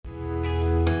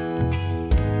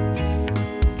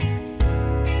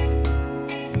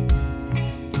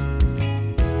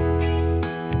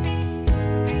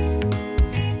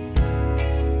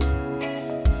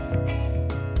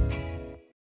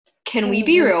Can we Can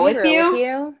be we real be with real with you?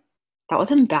 you? That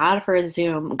wasn't bad for a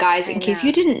Zoom. Guys, I in case you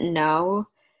know. didn't know,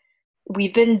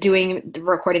 we've been doing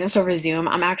recording this over Zoom.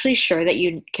 I'm actually sure that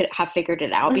you could have figured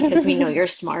it out because we know you're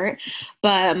smart.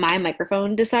 But my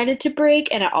microphone decided to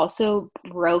break and it also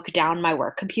broke down my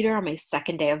work computer on my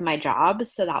second day of my job.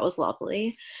 So that was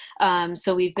lovely.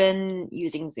 So we've been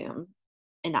using Zoom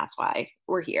and that's why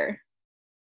we're here.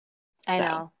 I So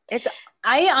know.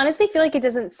 I honestly feel like it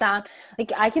doesn't sound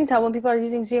like I can tell when people are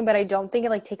using Zoom, but I don't think it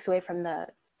like takes away from the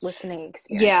listening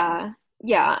experience. yeah,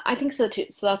 yeah, I think so too.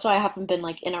 So that's why I haven't been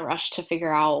like in a rush to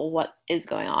figure out what is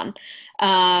going on.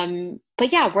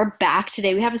 But yeah, we're back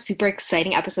today. We have a super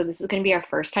exciting episode. This is going to be our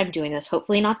first time doing this.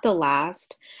 Hopefully not the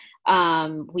last.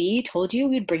 We told you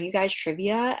we'd bring you guys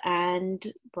trivia, and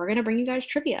we're going to bring you guys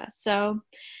trivia. So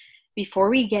before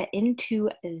we get into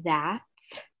that,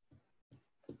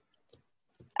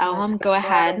 Let's get go started.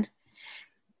 ahead.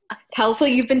 Tell us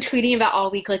what you've been tweeting about all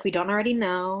week, like we don't already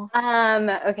know.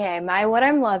 Okay, my what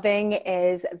I'm loving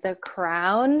is The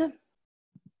Crown.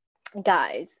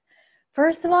 Guys,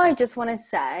 first of all, I just want to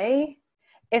say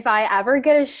if I ever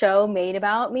get a show made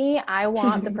about me, I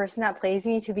want the person that plays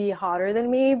me to be hotter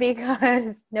than me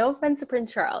because no offense to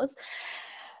Prince Charles,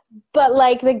 but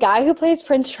like the guy who plays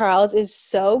Prince Charles is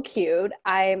so cute.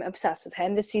 I'm obsessed with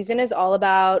him. This season is all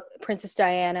about Princess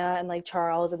Diana and like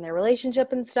Charles and their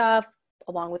relationship and stuff,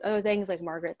 along with other things like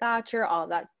Margaret Thatcher, all of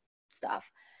that stuff.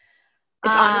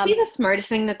 It's honestly Um, the smartest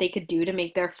thing that they could do to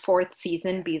make their fourth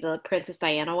season be the Princess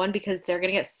Diana one because they're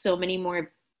gonna get so many more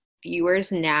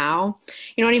viewers now.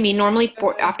 You know what I mean? Normally,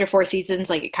 after four seasons,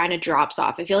 like it kind of drops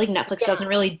off. I feel like Netflix yeah, doesn't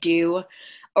really do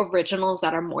originals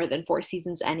that are more than four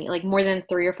seasons like more than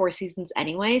three or four seasons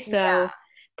anyway. So yeah.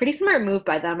 pretty smart move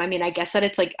by them. I mean, I guess that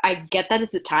it's like I get that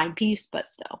it's a timepiece, but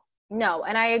still. No,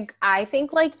 and I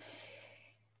think like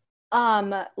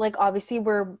obviously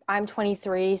I'm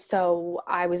 23, so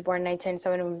I was born in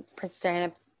 1997 and Princess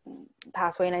Diana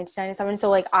passed away in 1997. So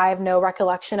like I have no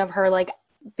recollection of her like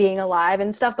being alive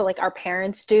and stuff, but like our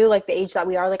parents do, like the age that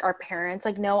we are, like our parents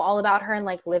like know all about her and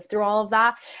like live through all of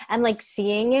that. And like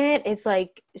seeing it is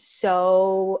like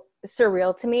so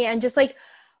surreal to me. And just like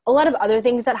a lot of other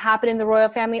things that happen in the royal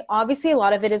family. Obviously, a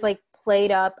lot of it is like played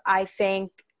up, I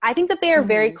think. I think that they are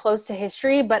very Hmm. close to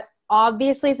history, but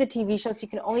obviously it's a TV show, so you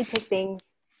can only take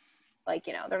things like,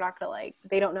 they're not gonna like,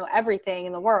 they don't know everything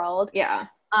in the world. Yeah.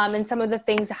 And some of the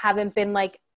things haven't been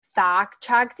like fact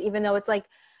checked, even though it's like,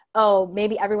 oh,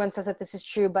 maybe everyone says that this is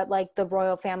true, but like the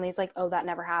royal family is like, oh, that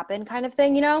never happened kind of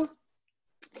thing, you know?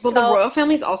 Well, the So royal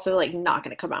family's also like not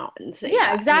going to come out and say yeah,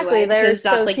 that exactly. anyway They're because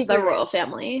that's so like the secretive. royal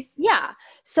family. Yeah.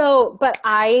 So, but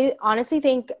I honestly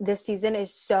think this season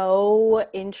is so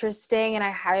interesting and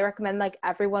I highly recommend like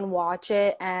everyone watch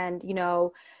it. And,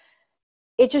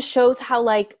 it just shows how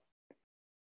like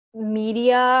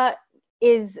media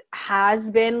has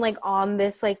been like on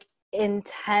this like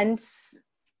intense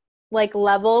like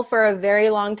level for a very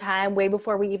long time, way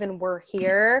before we even were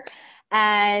here.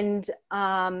 And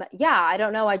yeah, I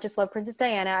don't know, I just love Princess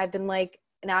Diana. I've been like,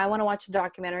 now I want to watch the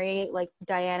documentary, like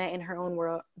Diana in her own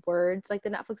words, like the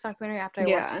Netflix documentary, after I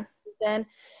watched Yeah. the season.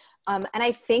 And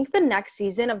I think the next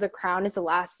season of The Crown is the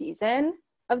last season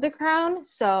of The Crown,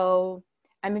 so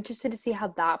I'm interested to see how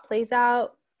that plays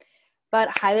out. But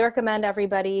highly recommend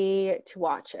everybody to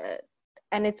watch it.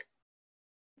 And it's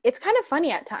kind of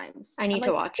funny at times. I And need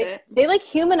to like watch they, it. they like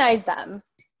humanize them.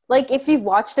 Like if you've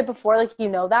watched it before, like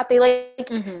that they like,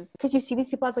 Hmm. because you see these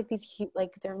people as like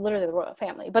like they're literally the royal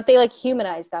family, but they like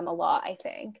humanize them a lot, I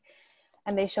think,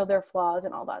 and they show their flaws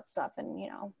and all that stuff. And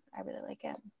I really like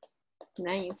it.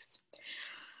 Nice.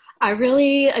 I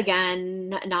really,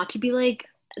 again, not to be like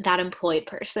that employed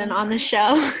person on the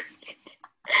show,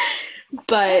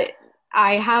 but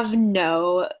I have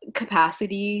no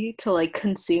capacity to like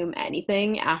consume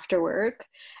anything after work.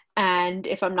 And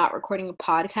if I'm not recording a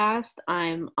podcast,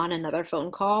 I'm on another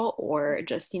phone call or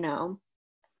just, trying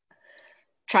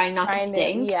not to Trying to,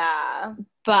 think. yeah. So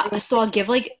But so I'll give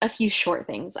like a few short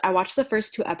things. I watched the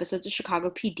first two episodes of Chicago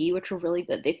PD, which were really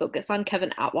good. They focus on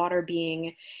Kevin Atwater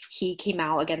he came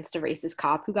out against a racist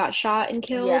cop who got shot and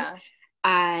killed. yeah.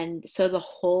 And so the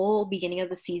whole beginning of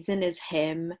the season is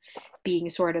him being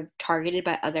sort of targeted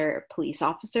by other police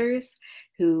officers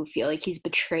who feel like he's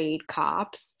betrayed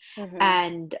cops. Hmm.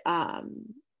 And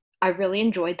I really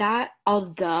enjoyed that.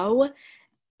 Although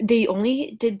they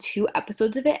only did two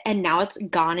episodes of it and now it's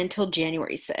gone until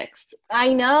January 6th.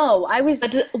 I know.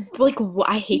 Like,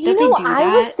 I hate You that they know, do I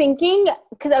was that. thinking,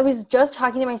 because I was just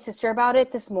talking to my sister about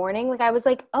it this morning. Like, I was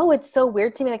like, oh, it's so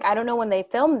weird to me. Like, I don't know when they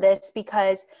filmed this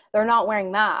because they're not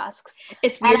wearing masks.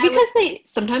 It's weird because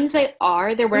sometimes they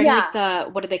are. They're wearing Yeah.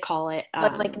 like what do they call it?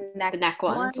 Like The neck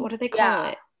ones. What do they call Yeah.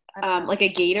 it? I don't know. Like a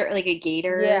gaiter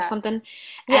or Yeah. something.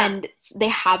 Yeah. And they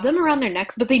have them around their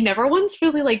necks, but they never once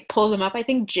really like pull them up. I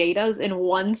think Jay does in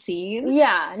one scene.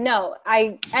 Yeah, no, But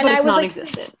it's I was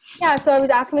non-existent. Like, yeah, so I was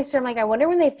asking my sister, I'm like, I wonder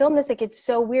when they film this, like, it's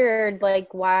so weird,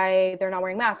 like, why they're not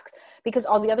wearing masks, because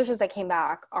all the other shows that came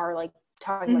back are like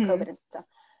talking about COVID and stuff.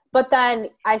 But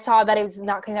then I saw that it was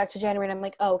not coming back to January, and I'm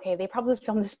like, oh, okay, they probably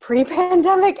filmed this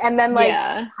pre-pandemic, and then like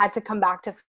had to come back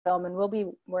to film, and we'll be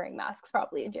wearing masks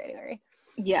probably in January.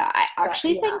 Yeah, I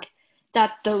actually think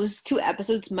that those 2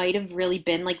 episodes might have really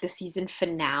been like the season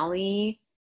finale,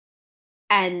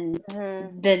 and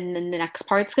then the next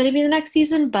part's going to be the next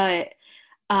season. But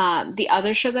the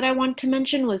other show that I want to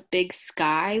mention was Big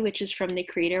Sky, which is from the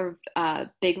creator of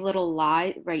Big Little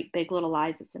Lies. Right, Big Little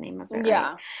Lies is the name of it.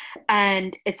 Yeah, right?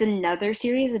 And it's another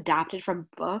series adapted from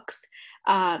books.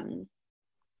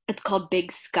 It's called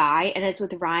Big Sky, and it's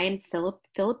with Ryan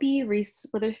Phillippe, Reese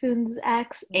Witherspoon's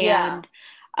ex, and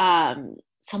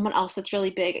someone else that's really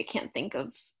big. I can't think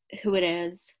of who it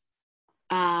is.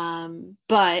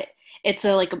 But it's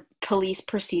a police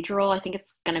procedural. I think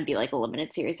it's gonna be like a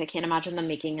limited series. I can't imagine them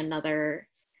making another.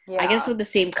 I guess with the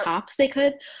same cops they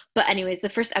could. But anyways, the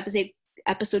first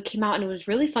episode came out, and it was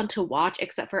really fun to watch,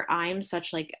 except for I'm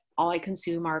such like all I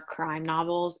consume are crime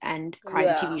novels and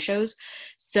crime TV shows,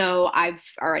 so I've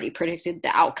already predicted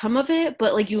the outcome of it.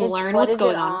 But like you learn what's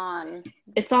going on.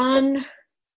 It's on, I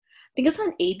think it's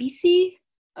on ABC.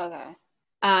 Okay.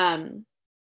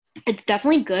 It's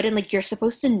definitely good, and like you're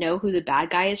supposed to know who the bad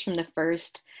guy is from the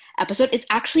first episode. It's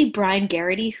actually Brian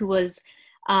Garrity, who was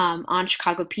on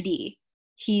Chicago PD.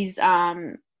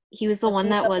 He was the one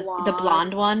that was the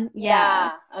blonde one.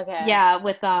 Yeah. Okay. Yeah,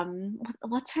 with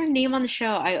what's her name on the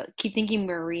show? I keep thinking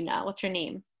Marina. What's her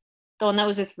name? The one that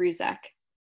was with Ruzek.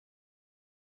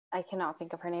 I cannot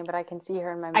think of her name, but I can see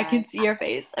her in my mind. I can see her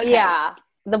face. Okay. Yeah.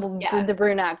 The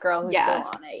brunette girl who's still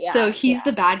on it. Yeah. So he's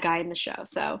the bad guy in the show.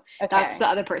 So that's the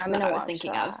other person that I was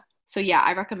thinking of. So yeah,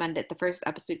 I recommend it. The first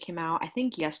episode came out, I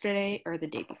think yesterday or the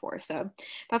day before. So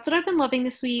that's what I've been loving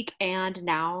this week. And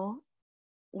now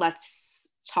let's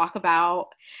talk about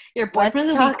your boyfriend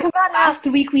of the week. Last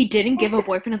week we didn't give a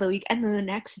boyfriend of the week, and then the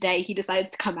next day he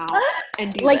decides to come out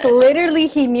and do like this. Literally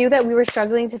he knew that we were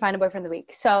struggling to find a boyfriend of the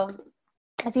week. So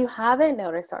if you haven't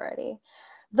noticed already,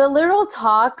 the literal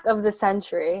talk of the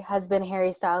century has been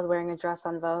Harry Styles wearing a dress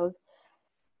on Vogue.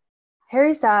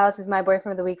 Harry Styles is my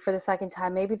boyfriend of the week for the second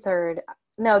time, maybe third.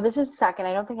 No, this is the second.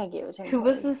 I don't think I gave it to him. Who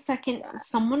was the second? Yeah.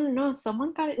 Someone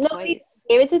got it twice.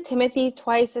 We gave it to Timothy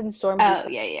twice and Stormzy. Oh,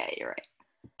 yeah, you're right.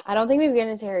 I don't think we've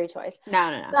given it to Harry twice.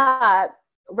 No. But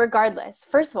regardless,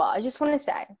 first of all, I just want to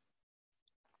say,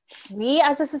 we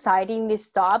as a society need to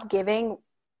stop giving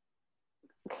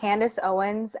Candace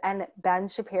Owens and Ben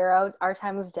Shapiro our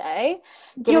time of day.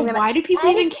 Why do people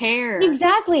even care?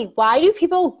 Exactly. Why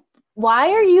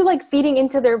are you like feeding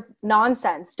into their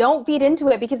nonsense? Don't feed into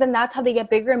it, because then that's how they get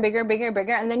bigger and bigger and bigger and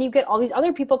bigger. And then you get all these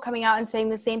other people coming out and saying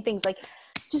the same things. Like,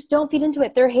 just don't feed into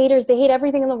it. They're haters. They hate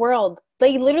everything in the world.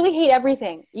 They literally hate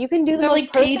everything. You can do the most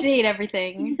like paid to hate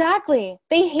everything. Exactly.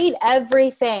 They hate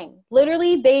everything.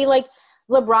 Literally, they like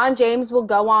LeBron James will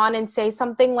go on and say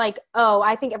something like, "Oh,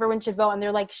 I think everyone should vote," and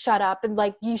they're like, "Shut up!" and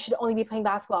like, "You should only be playing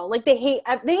basketball." Like they hate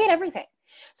everything.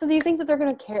 So do you think that they're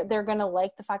gonna care? They're gonna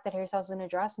like the fact that Harry Styles is in a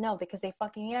dress? No, because they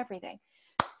fucking hate everything.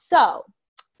 So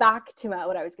back to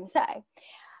what I was gonna say.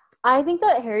 I think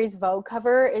that Harry's Vogue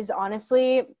cover is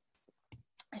honestly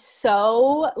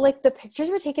so like the pictures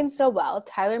were taken so well.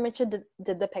 Tyler Mitchell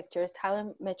did the pictures.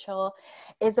 Tyler Mitchell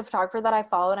is a photographer that I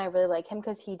follow, and I really like him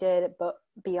because he did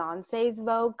Beyonce's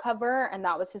Vogue cover, and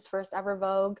that was his first ever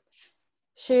Vogue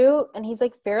shoot. And he's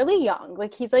like fairly young,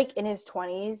 like he's like in his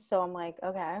 20s. So I'm like,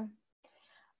 okay.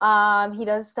 He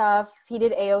does stuff. He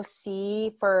did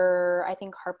AOC for I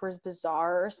think Harper's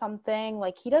Bazaar or something.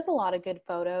 Like he does a lot of good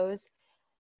photos.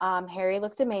 Harry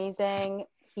looked amazing.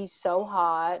 He's so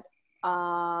hot.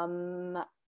 And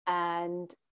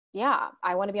yeah,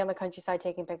 I want to be on the countryside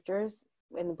taking pictures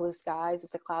in the blue skies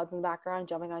with the clouds in the background,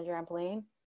 jumping on a trampoline,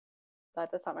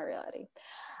 but that's not my reality.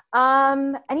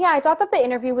 And yeah, I thought that the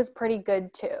interview was pretty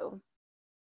good too.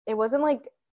 It wasn't like,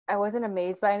 I wasn't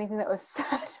amazed by anything that was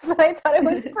said, but I thought it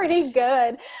was pretty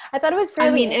good. I thought it was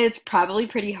fairly... I mean, it's probably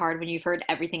pretty hard when you've heard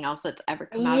everything else that's ever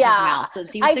come out of his mouth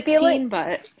since he was 16,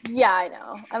 but... Yeah, I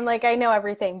know. I'm like, I know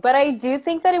everything. But I do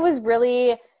think that it was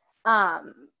really...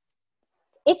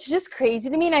 it's just crazy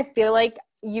to me, and I feel like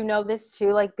you know this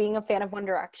too, like being a fan of One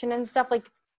Direction and stuff, like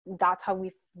that's how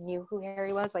we knew who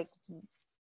Harry was, like, since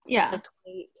Yeah. like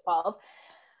 2012.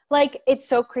 Like, it's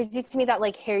so crazy to me that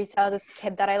like Harry Styles, this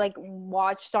kid that I like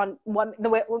watched on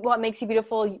What Makes You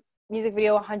Beautiful music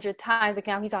video 100 times, like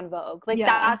now he's on Vogue. Like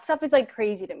that stuff is like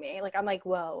crazy to me. Like I'm like,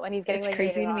 whoa, and he's getting like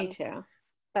crazy hated to me on too.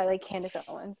 by like Candace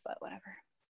Owens, but whatever.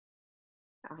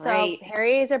 All So right.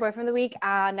 Harry is our boyfriend of the week.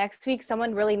 Next week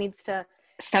someone really needs to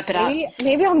step it up.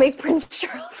 Maybe I'll make Prince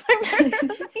Charles our boyfriend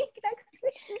of the week next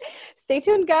week. Stay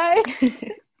tuned, guys.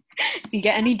 If you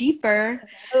get any deeper.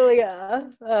 Oh yeah.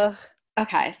 Ugh.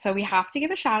 Okay, so we have to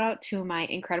give a shout out to my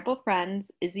incredible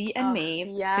friends, Izzy and Maeve,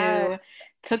 who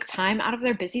took time out of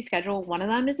their busy schedule. One of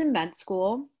them is in med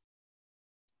school.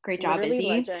 Great job, Literally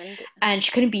Izzy. Legend. And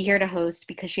she couldn't be here to host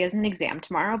because she has an exam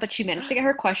tomorrow, but she managed to get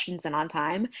her questions in on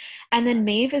time. And then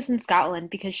Maeve is in Scotland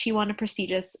because she won a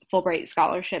prestigious Fulbright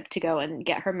scholarship to go and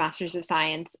get her Master's of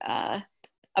Science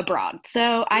abroad.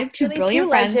 So I have two brilliant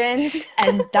friends,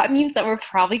 and that means that we're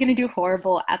probably going to do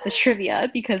horrible at the trivia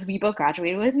because we both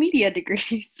graduated with media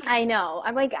degrees. I know.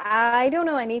 I'm like, I don't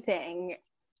know anything.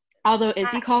 Although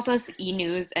Izzy calls us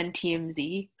E-News and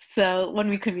TMZ, so when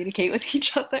we communicate with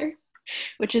each other,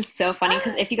 which is so funny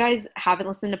because if you guys haven't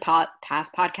listened to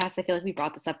past podcasts, I feel like we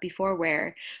brought this up before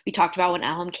where we talked about when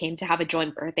Elham came to have a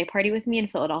joint birthday party with me in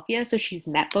Philadelphia. So she's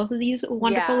met both of these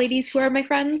wonderful ladies who are my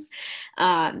friends.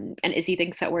 And Izzy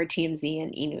thinks that we're TMZ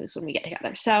and E-News when we get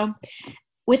together. So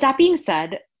with that being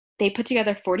said, they put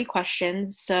together 40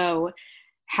 questions. So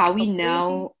how we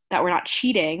know that we're not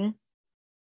cheating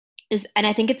is, and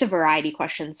I think it's a variety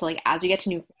question. So like as we get to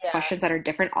new questions that are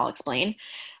different, I'll explain.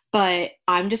 But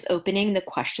I'm just opening the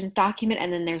questions document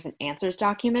and then there's an answers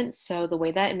document. So the way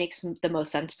that it makes the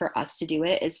most sense for us to do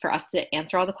it is for us to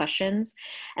answer all the questions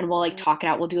and we'll like talk it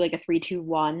out. We'll do like a 3, 2,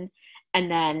 1.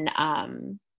 And then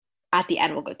at the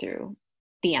end, we'll go through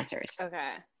the answers.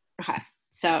 Okay.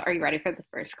 So are you ready for the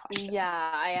first question?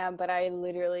 Yeah, I am. But I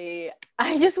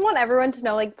just want everyone to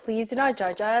know, like, please do not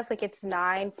judge us. Like it's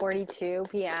 9:42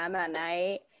 p.m. at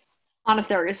night. On a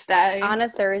Thursday.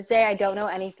 I don't know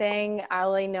anything.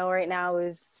 All I know right now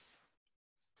is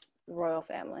royal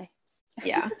family.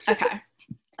 Yeah. Okay.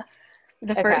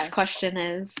 The first question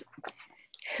is,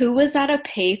 who was at a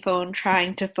payphone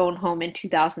trying to phone home in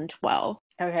 2012?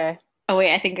 Okay. Oh,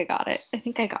 wait. I think I got it.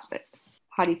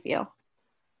 How do you feel?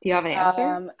 Do you have an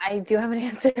answer? I do have an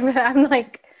answer, but I'm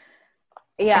like,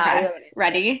 yeah. Okay.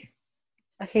 Ready?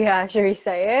 Yeah. Should we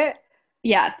say it?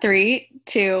 Yeah. 3,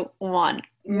 2, 1.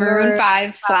 Maroon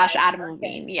 5 / Adam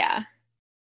Levine. Yeah.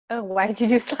 Oh, why did you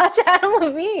do / Adam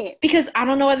Levine? Because I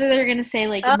don't know whether they're gonna say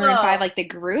like Maroon 5 like the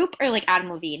group or like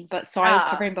Adam Levine, but so I was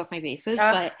covering both my bases.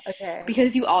 But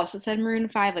because you also said Maroon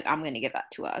 5, like I'm gonna give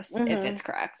that to us if it's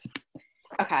correct.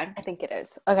 Okay. I think it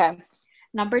is. Okay.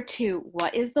 Number 2,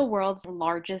 what is the world's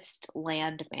largest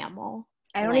land mammal?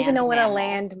 I don't even know what a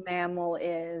land mammal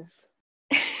is.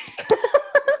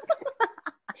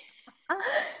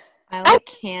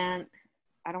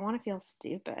 I don't want to feel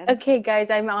stupid. Okay,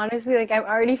 guys, I'm honestly like, I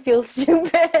already feel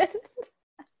stupid.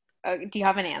 Do you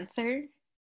have an answer?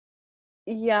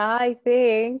 Yeah, I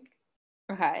think.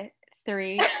 Okay.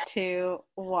 3, 2,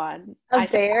 1. A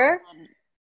bear?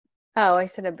 I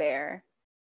said a bear.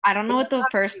 I don't know what the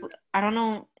first, I don't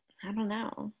know. I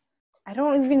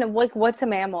don't even know, like, what's a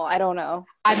mammal? I don't know.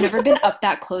 I've never been up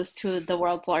that close to the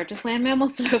world's largest land mammal,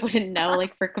 so I wouldn't know,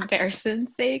 like, for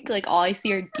comparison's sake. Like, all I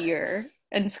see are deer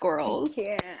and squirrels.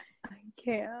 I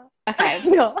can't. Okay.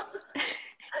 No.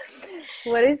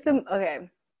 What is the, okay.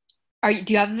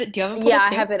 Do you have it? Yeah,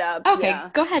 I have it up. Okay,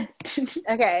 go ahead.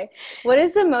 Okay. What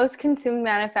is the most consumed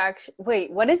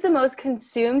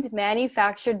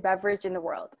manufactured beverage in the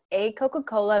world? A,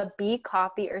 Coca-Cola, B,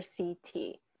 coffee, or C,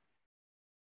 tea?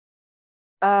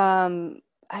 I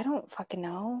don't fucking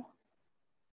know.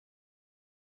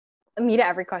 Me to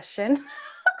every question.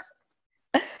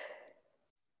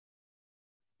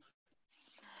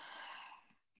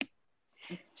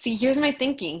 See, here's my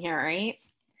thinking here, right?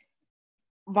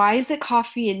 Why is it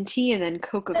coffee and tea and then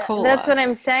Coca-Cola? That's what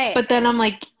I'm saying. But then I'm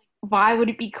like, why would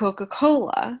it be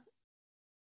Coca-Cola?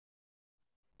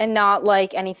 And not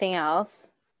like anything else?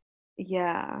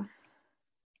 Yeah.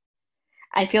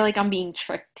 I feel like I'm being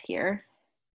tricked here.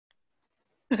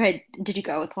 Okay, did you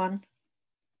go with one?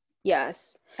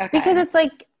 Yes. Okay. Because it's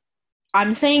like,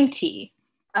 I'm saying tea.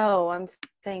 Oh, I'm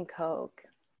saying Coke.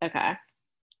 Okay.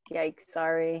 Yikes,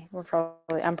 sorry.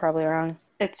 I'm probably wrong.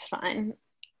 It's fine.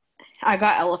 I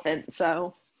got elephant,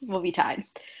 so we'll be tied.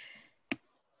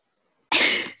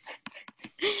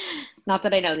 Not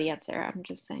that I know the answer, I'm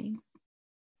just saying.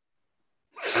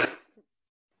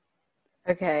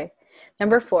 Okay.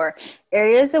 Number 4,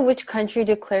 areas of which country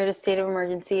declared a state of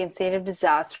emergency and state of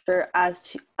disaster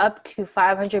as up to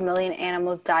 500 million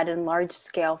animals died in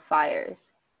large-scale fires.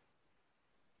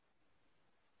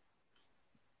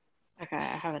 Okay,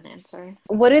 I have an answer.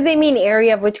 What do they mean,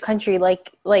 area of which country?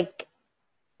 Like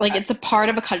it's a part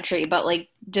of a country, but like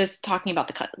just talking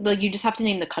about like you just have to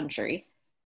name the country.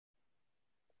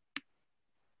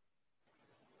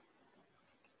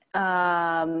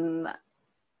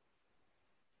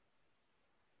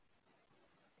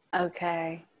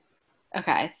 Okay.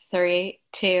 Okay, 3,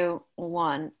 2,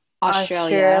 1.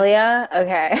 Australia?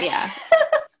 Okay. Yeah.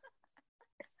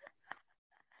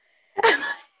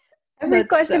 Every That's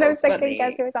question so I'm second funny.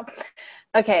 guessing myself.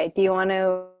 Okay, do you want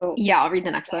to? Yeah, I'll read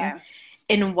the next Okay. one.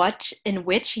 In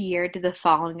which year did the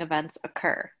following events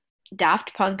occur?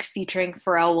 Daft Punk featuring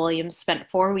Pharrell Williams spent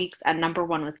 4 weeks at number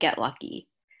 1 with Get Lucky.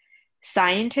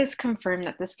 Scientists confirmed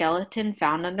that the skeleton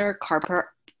found under a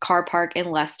car park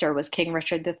in Leicester was King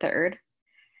Richard III.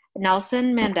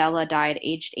 Nelson Mandela died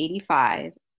aged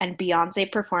 85, and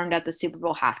Beyoncé performed at the Super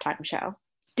Bowl halftime show.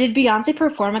 Did Beyoncé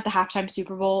perform at the halftime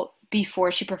Super Bowl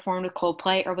before she performed with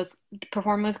Coldplay, or was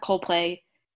performing with Coldplay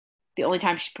the only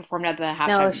time she performed at the halftime?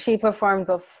 No, she performed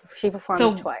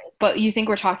twice. But you think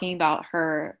we're talking about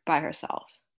her by herself?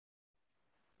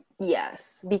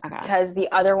 Yes, because the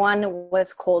other one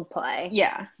was Coldplay.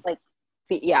 Yeah.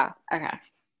 Yeah. Okay.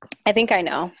 I think I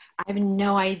know. I have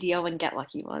no idea when Get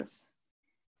Lucky was.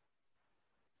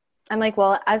 I'm like,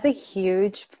 well, as a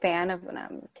huge fan of, no,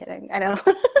 I'm kidding. I know.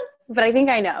 But I think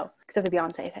I know because of the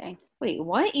Beyonce thing. Wait,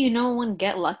 what? You know when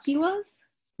Get Lucky was?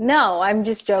 No, I'm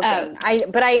just joking.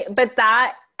 But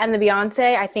that and the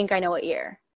Beyonce, I think I know what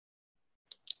year.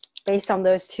 Based on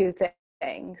those two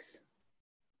things.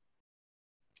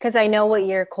 Because I know what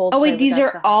year Coldplay. Oh wait, these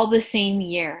are all the same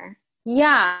year.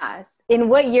 Yes. In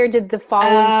what year did the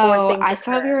following 4 things I occur?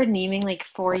 thought we were naming like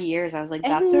 4 years. I was like,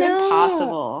 that's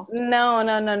impossible.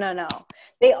 No.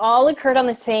 They all occurred on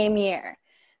the same year.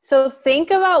 So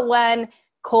think about when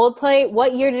Coldplay,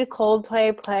 what year did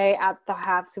Coldplay play at the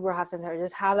Super Halftime Show?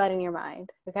 Just have that in your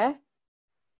mind, okay?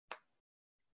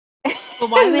 But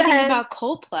why am I thinking about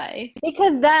Coldplay?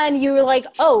 Because then you were like,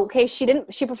 oh, okay,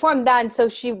 she performed then, so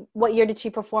what year did she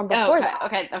perform before that?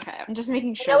 Okay. I'm just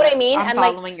making sure. You know what I mean? I'm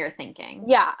following your thinking.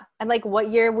 Yeah. And like,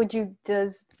 what year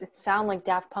does it sound like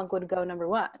Daft Punk would go number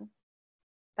 1?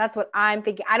 That's what I'm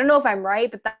thinking. I don't know if I'm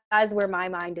right, but that is where my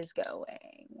mind is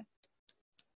going.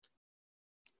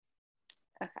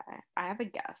 Okay. I have a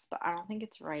guess, but I don't think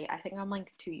it's right. I think I'm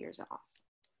like 2 years off.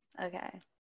 Okay.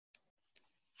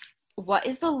 What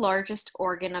is the largest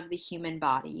organ of the human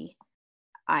body?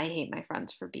 I hate my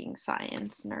friends for being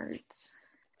science nerds.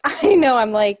 I know.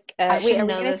 I'm like, wait, are we going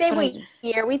to say what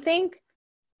year we think?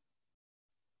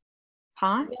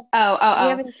 Huh? We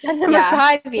haven't said number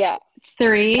 5 yet.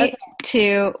 3,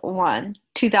 2, 1.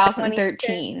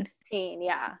 2013.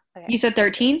 Yeah. Okay. You said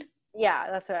 13? Yeah,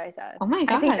 that's what I said. Oh my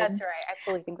God. I think that's right. I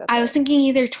fully think that's right. I was thinking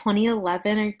either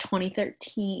 2011 or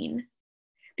 2013.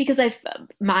 Because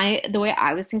the way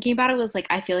I was thinking about it was like,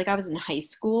 I feel like I was in high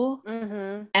school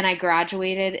and I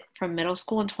graduated from middle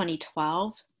school in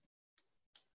 2012.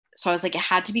 So I was like, it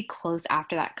had to be close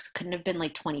after that because it couldn't have been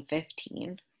like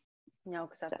 2015. No,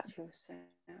 because that's too soon.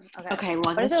 Okay.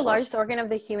 What is the largest organ of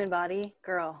the human body?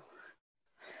 Girl.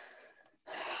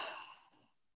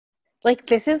 Like,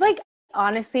 this is like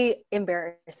honestly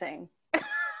embarrassing.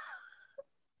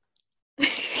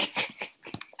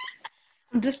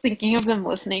 I'm just thinking of them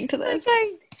listening to this.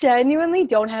 I genuinely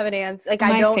don't have an answer. Like,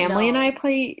 my family and I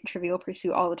play Trivial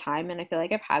Pursuit all the time, and I feel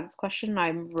like I've had this question.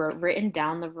 I've written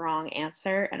down the wrong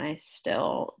answer, and I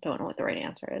still don't know what the right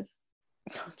answer is.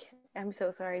 Okay, I'm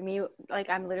so sorry.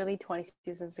 I'm literally 20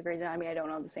 seasons of Grey's Anatomy. I don't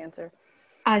know this answer.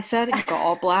 I said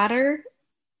gallbladder,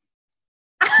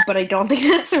 but I don't think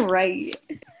that's right.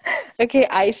 Okay,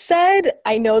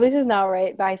 I know this is not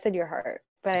right, but I said your heart.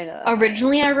 But I know.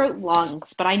 Originally, I wrote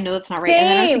lungs, but I know it's not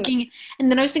right. Same.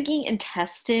 And then I was thinking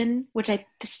intestine, which I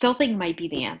still think might be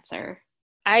the answer.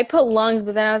 I put lungs,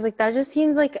 but then I was like, that just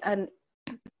seems like I'm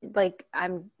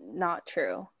not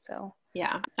true. So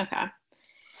yeah, okay.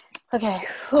 Okay.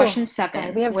 Question 7.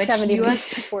 Okay, we have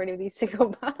 40 of these to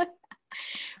go by.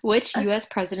 Which U.S.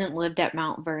 president lived at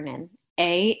Mount Vernon?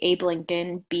 A. Abe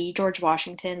Lincoln. B. George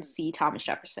Washington. C. Thomas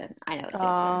Jefferson. I know this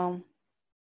answer.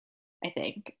 I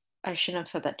think. I shouldn't have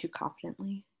said that too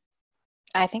confidently.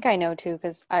 I think I know too,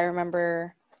 because I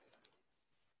remember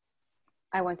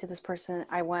I went to this person.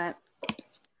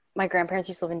 My grandparents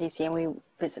used to live in DC and we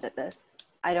visited this.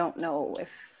 I don't know if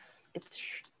it's.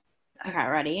 Okay,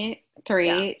 ready?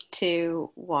 3, 2,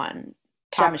 1.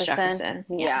 Thomas Jefferson.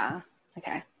 Yeah.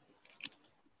 Okay.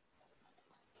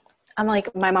 I'm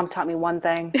like, my mom taught me one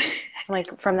thing. I'm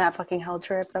like, from that fucking hell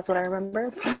trip. That's what I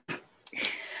remember.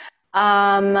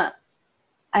 I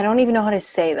don't even know how to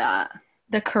say that.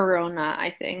 The corona,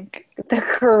 I think. The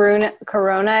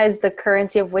corona is the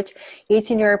currency of which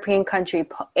Eastern European country?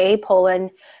 A,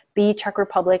 Poland, B, Czech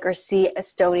Republic, or C,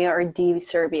 Estonia, or D,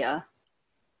 Serbia?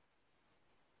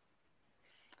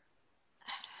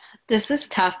 This is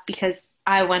tough because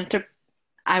I went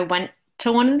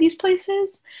to one of these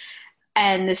places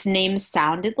and this name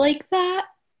sounded like that,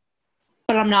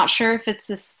 but I'm not sure if it's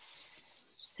the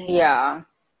same. Yeah.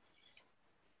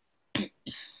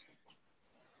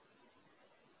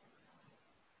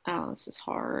 Oh, this is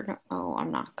hard. Oh,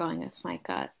 I'm not going with my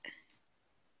gut.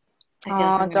 I feel like Oh,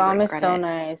 I'm gonna Dom is regret so it.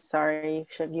 nice. Sorry,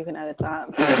 you can edit that.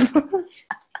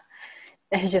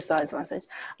 I just saw his message.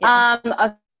 Yeah.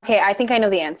 Okay, I think I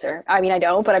know the answer. I mean, I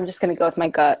don't, but I'm just gonna go with my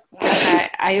gut. Okay,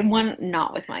 I went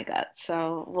not with my gut,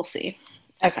 so we'll see.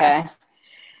 Okay. Okay.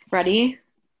 Ready?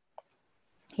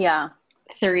 Yeah.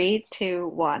 3, 2,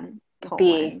 1. B.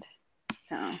 Poland.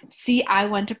 No. See, I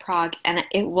went to Prague and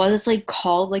it was like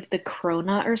called like the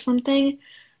Corona or something,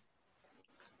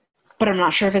 but I'm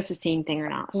not sure if it's the same thing or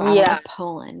not. So I went Yeah. with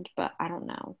Poland, but I don't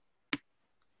know.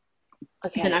 The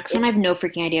Okay. next one I have no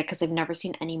freaking idea because I've never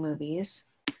seen any movies.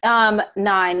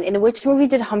 9. In which movie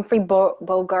did Humphrey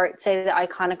Bogart say the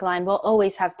iconic line, "We'll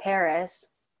always have Paris"?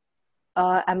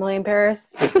 Emily in Paris.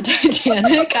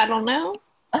 Titanic? I don't know.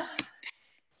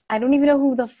 I don't even know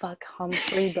who the fuck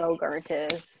Humphrey Bogart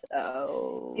is.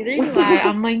 Oh. Neither do I.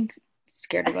 I'm like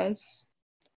scared of us.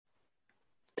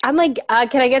 I'm like,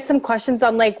 can I get some questions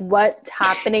on like what's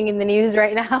happening in the news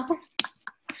right now?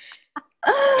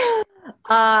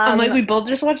 I'm like, we both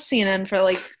just watched CNN for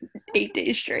like 8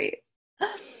 days straight.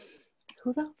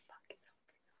 Who the fuck is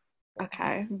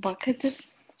Okay, what could this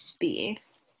be?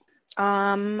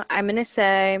 I'm gonna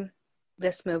say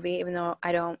this movie, even though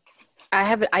I don't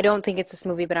think it's this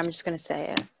movie, but I'm just gonna say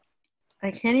it.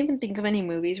 I can't even think of any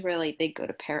movies where like they go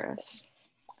to Paris.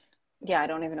 Yeah, I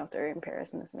don't even know if they're in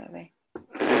Paris in this movie.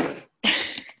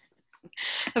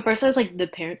 At first I was like, The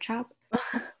Parent Trap.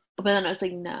 But then I was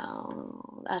like,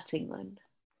 no, that's England.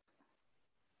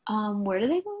 Where do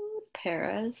they go?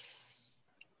 Paris.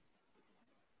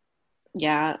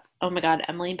 Yeah. Oh my God,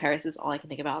 Emily in Paris is all I can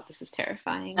think about. This is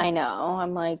terrifying. I know.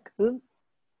 I'm like, ooh.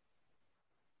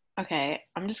 Okay,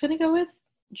 I'm just gonna go with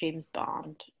James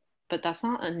Bond, but that's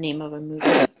not a name of a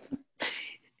movie.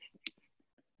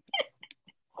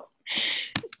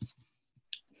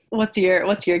 What's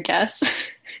your guess?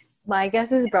 My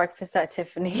guess is Breakfast at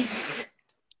Tiffany's.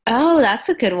 Oh, that's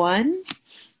a good one.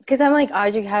 Because I'm like,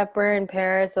 Audrey Hepburn,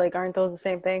 Paris, like, aren't those the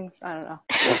same things? I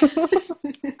don't know.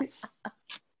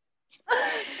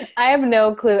 I have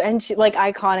no clue. And she, like,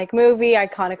 iconic movie,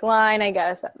 iconic line, I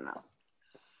guess. I don't know.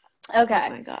 Okay. Oh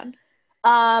my God.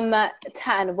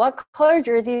 10. What color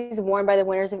jersey is worn by the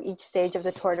winners of each stage of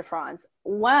the Tour de France?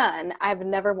 1. I've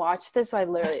never watched this, so I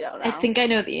literally don't know. I think I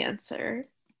know the answer.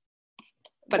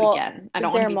 But well, again, I don't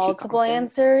is want there to be too multiple confident.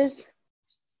 answers?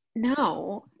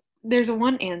 No, there's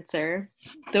one answer.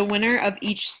 The winner of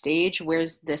each stage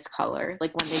wears this color,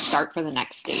 like when they start for the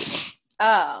next stage.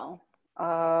 Oh.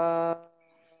 I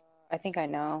think I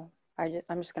know.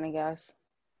 I'm just gonna guess.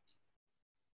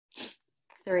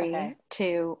 3, Okay.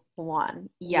 2, 1.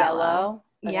 Yellow.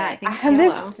 Yeah, Okay. I think it's have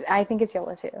yellow. I think it's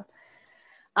yellow too.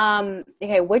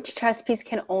 Okay, which chess piece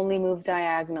can only move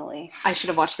diagonally? I should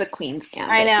have watched the Queen's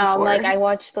Gambit I know. before. Like I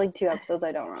watched like 2 episodes.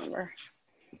 I don't remember.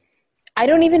 I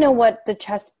don't even know what the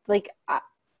chess like.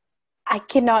 I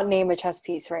cannot name a chess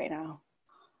piece right now.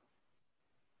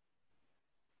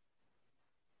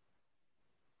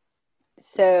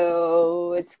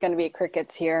 So it's gonna be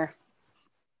crickets here.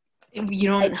 You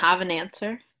don't have an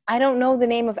answer? I don't know the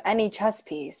name of any chess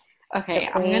piece. Okay,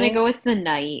 I'm gonna go with the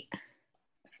knight.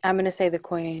 I'm gonna say the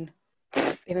queen,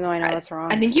 even though I know that's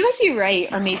wrong. I think you might be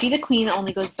right, or maybe the queen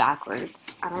only goes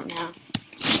backwards. I don't know.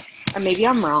 Or maybe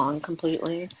I'm wrong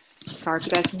completely. Sorry if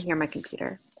you guys can hear my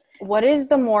computer. What is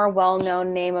the more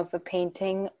well-known name of a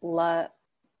painting, La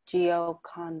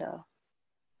Gioconda?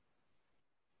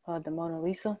 The Mona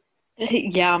Lisa?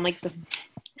 Yeah, I'm like the...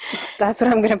 That's what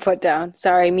I'm going to put down.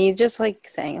 Sorry, me just like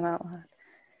saying them out loud.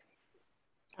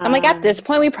 I'm like, at this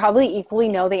point, we probably equally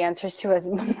know the answers to as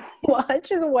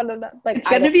much as one of them. Like, it's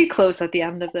going to be close at the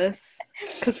end of this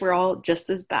because we're all just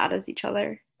as bad as each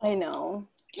other. I know.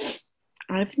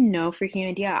 I have no freaking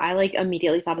idea. I like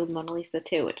immediately thought of the Mona Lisa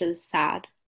too, which is sad.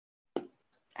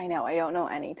 I know. I don't know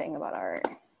anything about art.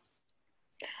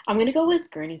 I'm going to go with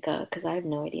Guernica because I have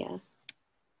no idea.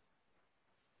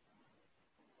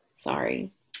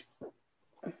 Sorry.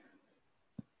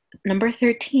 Number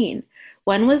 13.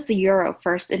 When was the euro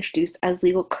first introduced as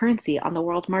legal currency on the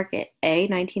world market? A,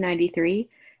 1993,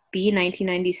 B,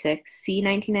 1996, C,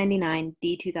 1999,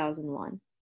 D, 2001.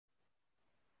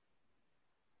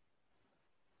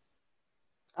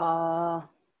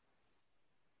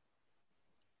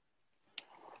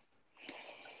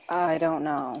 I don't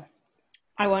know.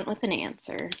 I went with an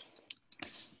answer,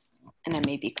 and I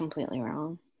may be completely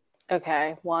wrong.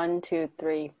 Okay, 1, 2,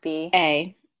 3, B.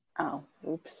 A. Oh,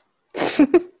 oops.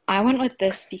 I went with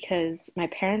this because my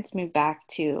parents moved back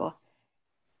to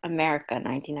America in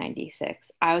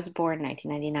 1996. I was born in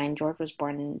 1999. George was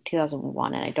born in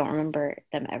 2001, and I don't remember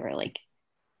them ever like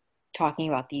talking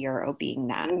about the euro being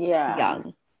that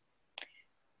young.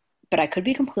 But I could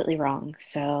be completely wrong,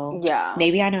 so yeah,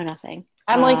 maybe I know nothing.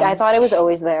 I'm like, I thought it was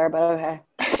always there, but okay.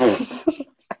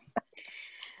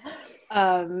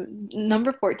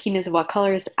 Number 14 is what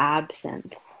color is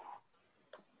absinthe?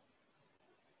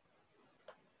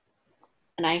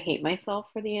 And I hate myself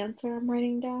for the answer I'm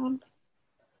writing down.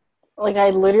 Like, I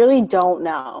literally don't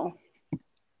know.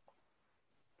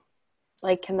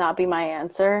 Like, can that be my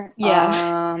answer?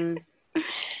 Yeah.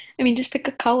 I mean, just pick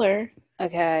a color.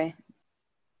 Okay.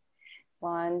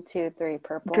 1, 2, 3,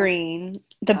 purple. Green.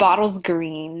 The bottle's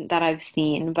green that I've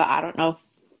seen, but I don't know if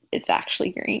it's actually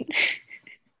green.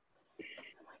 Oh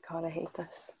my God, I hate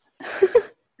this.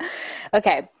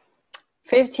 Okay.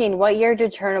 15. What year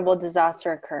did Chernobyl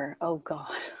disaster occur? Oh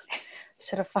God.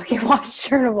 Should have fucking watched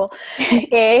Chernobyl.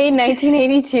 A,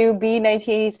 1982, B,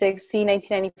 1986, C,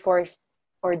 1994,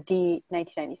 or D,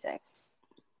 1996.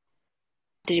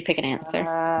 Did you pick an answer?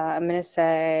 I'm going to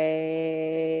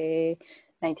say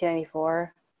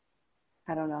 1994.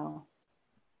 I don't know.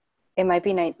 It might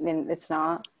be, it's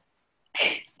not.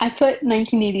 I put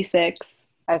 1986.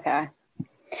 Okay.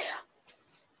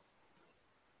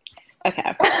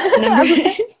 Okay.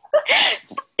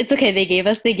 It's okay. They gave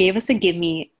us a give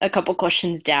me a couple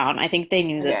questions down. I think they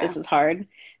knew that this was hard.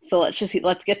 So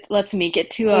let's make it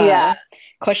to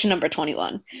question number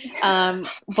 21.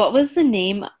 What was the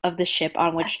name of the ship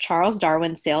on which Charles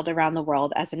Darwin sailed around the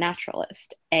world as a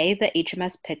naturalist? A, the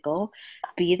HMS Pickle,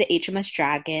 B, the HMS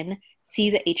Dragon, C,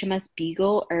 the HMS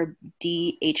Beagle, or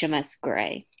D, HMS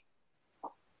Gray?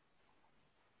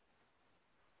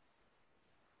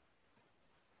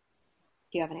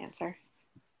 Do you have an answer?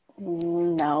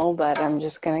 No, but I'm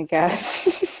just going to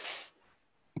guess.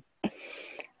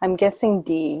 I'm guessing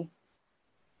D.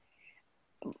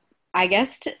 I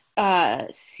guessed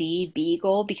C,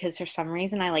 Beagle, because for some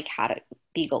reason I had a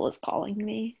Beagle was calling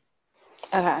me.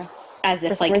 Okay. As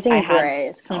if I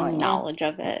had some knowledge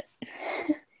of it.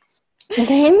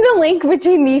 Name the link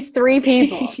between these three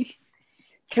people.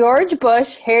 George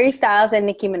Bush, Harry Styles, and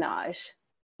Nicki Minaj.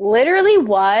 Literally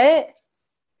what?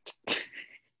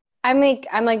 I'm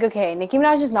like, okay, Nicki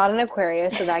Minaj is not an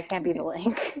Aquarius, so that can't be the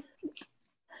link.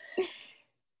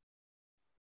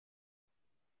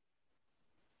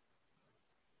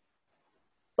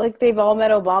 Like, they've all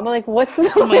met Obama. Like, what's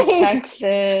the link?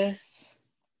 Texas.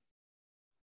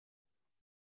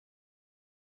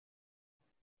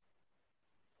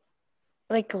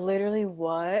 Like, literally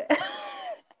what?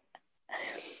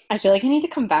 I feel like I need to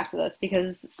come back to this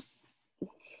because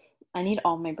I need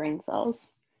all my brain cells.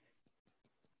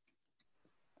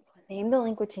 Name the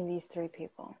link between these three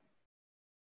people.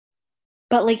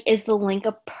 But, is the link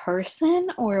a person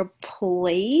or a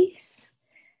place?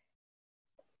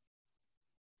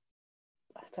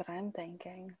 That's what I'm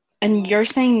thinking. And you're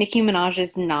saying Nicki Minaj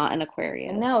is not an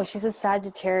Aquarius? No, she's a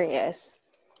Sagittarius.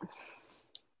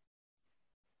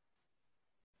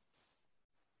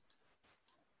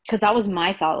 Because that was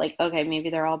my thought. Okay, maybe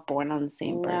they're all born on the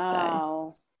same birthday.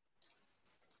 No.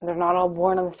 They're not all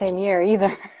born on the same year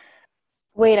either.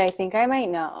 Wait, I think I might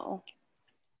know.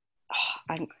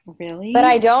 Really? But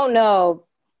I don't know.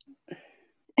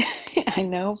 I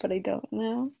know, but I don't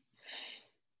know.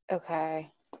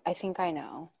 Okay. I think I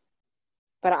know.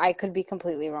 But I could be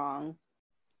completely wrong.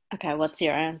 Okay, what's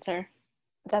your answer?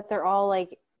 That they're all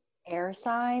air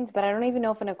signs, but I don't even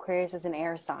know if an Aquarius is an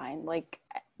air sign.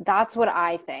 That's what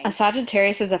I think. A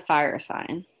Sagittarius is a fire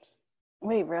sign.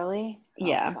 Wait, really?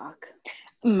 Yeah. Oh, fuck.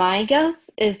 My guess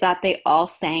is that they all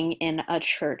sang in a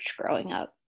church growing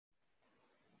up.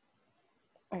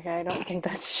 Okay, I don't think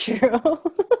that's true.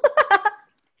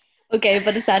 Okay,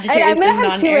 but a Sagittarius is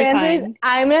not an air sign.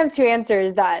 I'm going to have two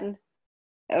answers then.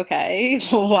 Okay.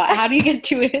 What? How do you get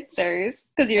two answers?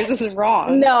 Because yours was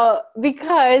wrong. No,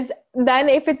 because then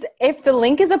if the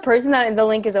link is a person, then the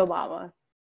link is Obama.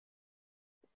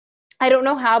 I don't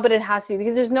know how, but it has to be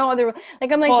because there's no other.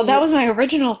 Like I'm like, Well, that was my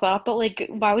original thought, but like,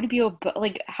 why would it be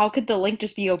like? How could the link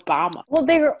just be Obama? well,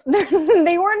 they were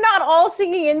they were not all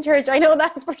singing in church. I know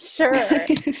that for sure.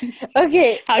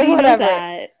 Okay, How do you know whatever.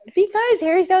 that? Because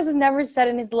Harry Styles has never said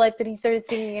in his life that he started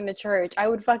singing in a church. I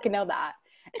would fucking know that.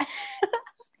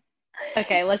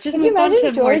 Okay, let's just Could you move on to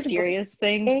imagine more George serious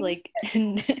things. Bush? Like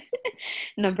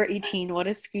number 18, what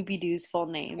is Scooby-Doo's full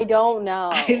name? I don't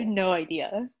I have know. no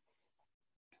idea.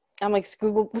 I'm like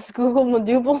Scoogle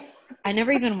Madooble. I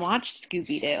never even watched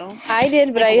Scooby-Doo. I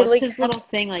did, but Like, I what's like his little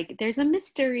thing? Like, there's a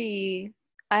mystery.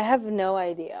 I have no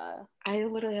idea. I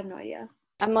literally have no idea.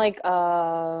 I'm like,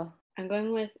 I'm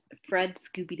going with Fred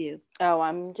Scooby-Doo. oh,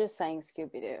 I'm just saying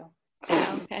Scooby Doo.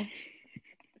 Okay.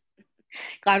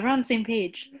 Glad we're on the same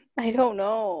page. I don't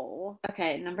know.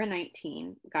 Okay, number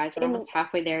 19. Guys, we're In almost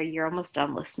halfway there. You're almost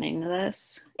done listening to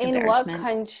this. in what Embarrassment.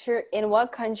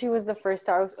 country was the first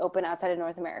Starbucks open outside of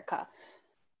North America?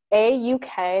 A,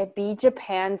 UK, B,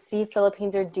 Japan, C,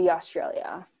 Philippines, or D,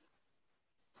 Australia?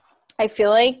 I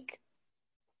feel like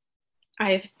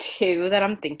I have two that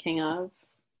I'm thinking of.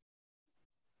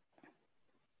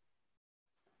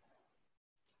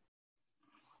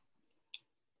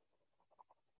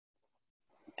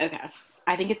 Okay.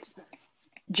 I think it's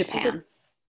Japan.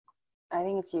 I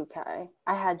think it's UK.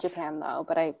 I had Japan though,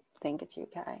 but I think it's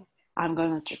UK. I'm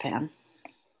going with Japan.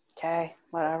 Okay,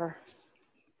 whatever.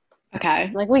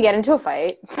 Okay. Like we get into a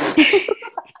fight.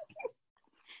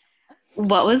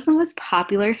 What was the most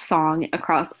popular song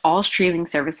across all streaming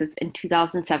services in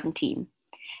 2017?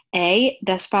 A.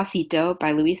 Despacito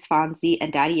by Luis Fonsi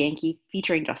and Daddy Yankee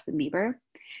featuring Justin Bieber.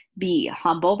 B.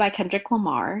 Humble by Kendrick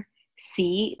Lamar.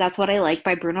 C. That's What I Like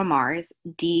by Bruno Mars.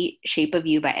 D. Shape of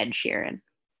You by Ed Sheeran.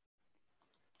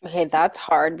 Okay, that's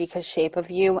hard because Shape of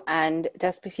You and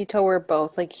Despacito were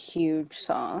both like huge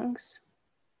songs.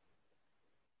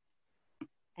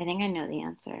 I think I know the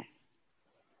answer.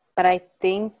 But I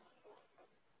think,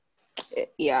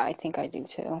 yeah, I think I do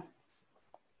too.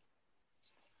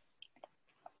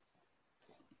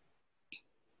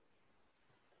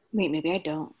 Wait, maybe I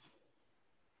don't.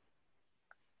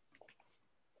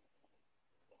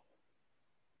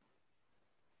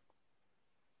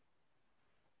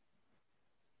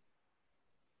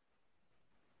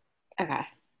 Okay.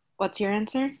 What's your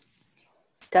answer?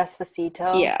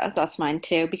 Despacito. Yeah, that's mine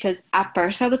too. Because at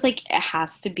first I was like, it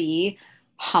has to be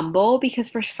Humble because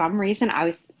for some reason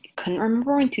couldn't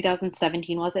remember when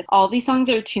 2017 was. It all these songs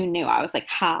are too new. I was like,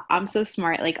 ha, I'm so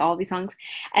smart. Like all these songs.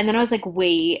 And then I was like,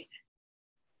 wait,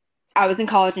 I was in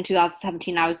college in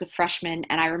 2017. I was a freshman,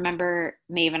 and I remember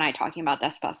Maeve and I talking about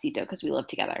Despacito because we lived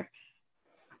together.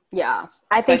 Yeah.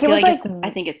 I So think it feel was like, I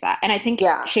think it's that. And I think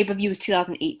yeah. Shape of You was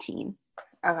 2018.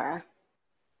 Okay.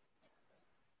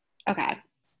 Okay.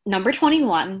 Number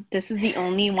 21. This is the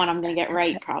only one I'm going to get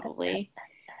right, probably.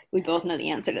 We both know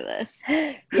the answer to this.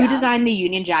 Who Yeah. designed the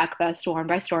Union Jack vest worn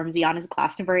by Stormzy on his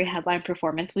Glastonbury headline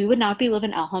performance? We would not be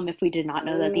living at home if we did not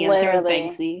know that the answer is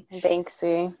Literally. Banksy.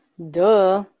 Banksy.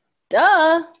 Duh.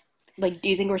 Duh. Like, do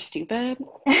you think we're stupid?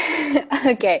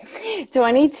 Okay.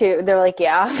 22. They're like,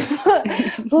 yeah.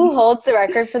 Who holds the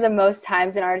record for the most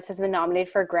times an artist has been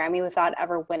nominated for a Grammy without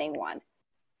ever winning one?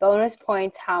 Bonus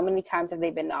points. How many times have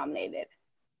they been nominated?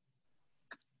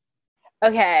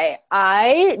 Okay.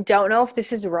 I don't know if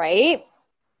this is right,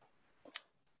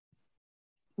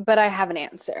 but I have an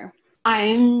answer.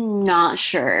 I'm not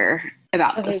sure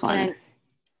about this one.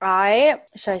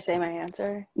 Should I say my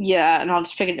answer? Yeah, and I'll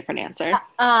just pick a different answer.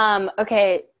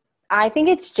 Okay. I think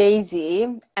it's Jay-Z,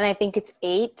 and I think it's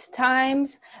 8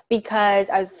 times because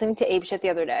I was listening to Ape Shit the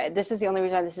other day. This is the only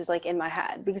reason this is like in my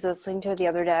head because I was listening to it the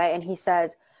other day, and he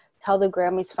says, "Tell the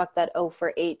Grammys fuck that O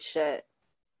for 8 shit."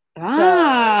 So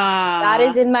that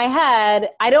is in my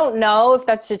head. I don't know if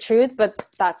that's the truth, but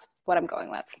that's what I'm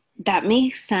going with. That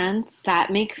makes sense.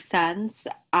 That makes sense.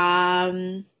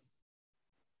 Because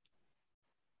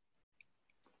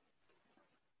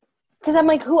I'm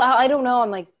like, I don't know.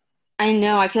 I'm like, I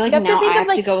know. I feel like now I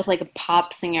have to go with like a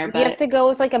pop singer, you have to go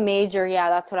with like a major. Yeah,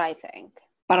 that's what I think.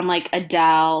 But I'm like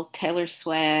Adele, Taylor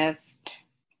Swift.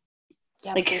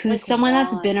 Yeah, like who's someone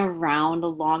that's been around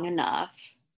long enough?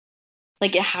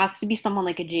 Like it has to be someone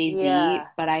like a Jay-Z, Yeah.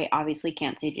 but I obviously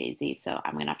can't say Jay-Z, so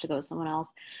I'm gonna have to go with someone else.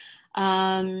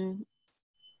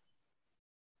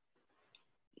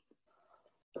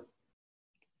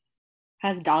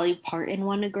 Has Dolly Parton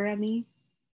won a Grammy?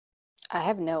 I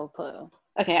have no clue.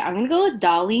 Okay, I'm gonna go with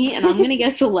Dolly, and I'm gonna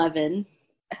guess 11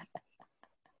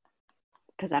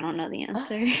 because I don't know the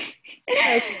answer.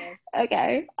 Okay.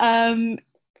 Okay.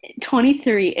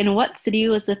 23. In what city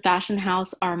was the fashion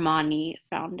house Armani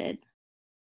founded?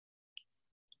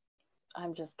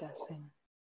 I'm just guessing.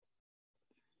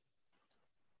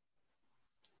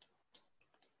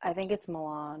 I think it's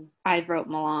Milan. I wrote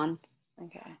Milan.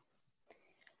 Okay.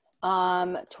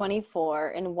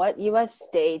 24. In what U.S.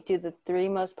 state do the three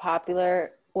most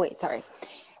popular... Wait, sorry.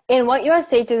 In what U.S.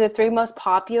 state do the three most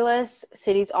populous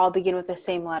cities all begin with the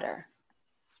same letter?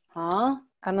 Huh?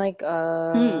 I'm like,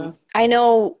 I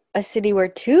know a city where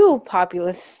two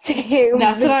populous states...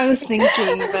 That's what I was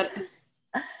thinking, but...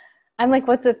 I'm like,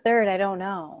 what's the third? I don't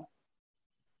know.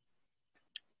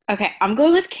 Okay, I'm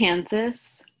going with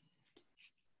Kansas.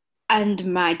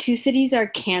 And my two cities are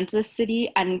Kansas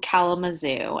City and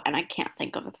Kalamazoo, and I can't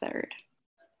think of a third.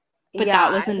 But Yeah,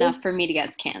 that was enough for me to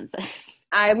guess Kansas.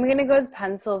 I'm going to go with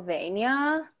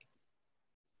Pennsylvania.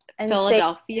 And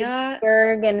Philadelphia,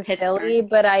 Pittsburgh and Pittsburgh. Philly,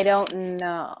 but I don't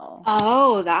know.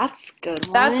 Oh, that's a good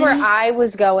one. That's where I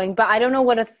was going, but I don't know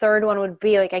what a third one would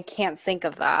be. Like, I can't think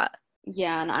of that.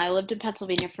 Yeah, and I lived in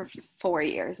Pennsylvania for 4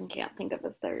 years and can't think of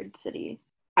a third city.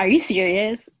 Are you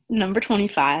serious? Number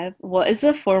 25. What is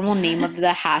the formal name of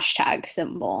the hashtag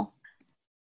symbol?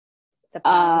 The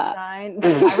pound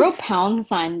sign? I wrote pound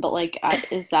sign, but like,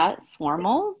 is that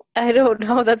formal? I don't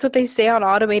know. That's what they say on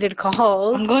automated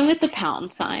calls. I'm going with the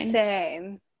pound sign.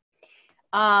 Same.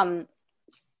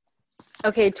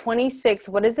 Okay, 26.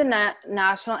 What is the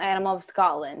national animal of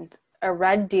Scotland? A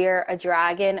red deer, a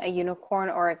dragon, a unicorn,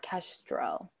 or a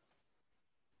kestrel?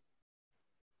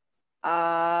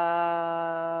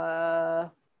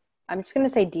 I'm just going to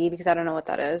say D because I don't know what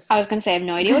that is. I was going to say I have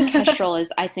no idea what kestrel is.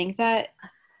 I think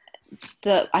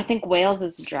Wales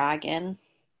is a dragon.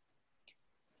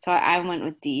 So I went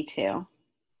with D too.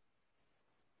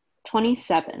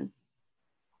 27.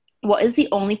 What is the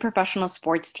only professional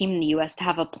sports team in the US to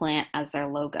have a plant as their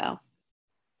logo?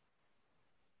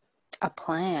 A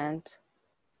plant?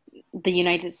 The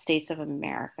United States of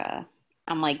America.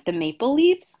 I'm like, the Maple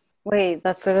Leafs? Wait,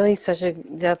 that's literally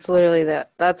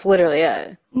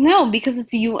it. No, because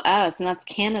it's US and that's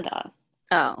Canada.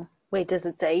 Oh. Wait, does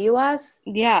it say US?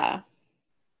 Yeah.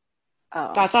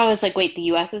 Oh. That's why I was like, wait, the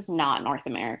US is not North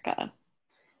America.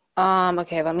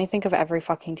 Okay, let me think of every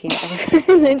fucking team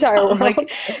in the entire world. Like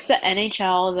the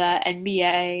NHL, the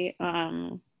NBA,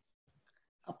 a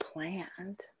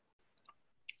plant.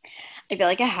 I feel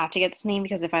like I have to get this name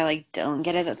because if I like don't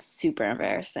get it, that's super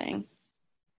embarrassing.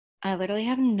 I literally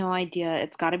have no idea.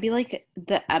 It's got to be like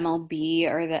the MLB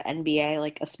or the NBA,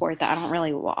 like a sport that I don't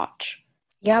really watch.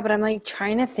 Yeah, but I'm like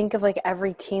trying to think of like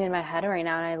every team in my head right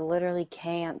now, and I literally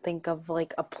can't think of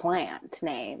like a plant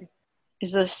name.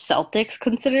 Is the Celtics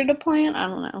considered a plant? I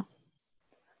don't know.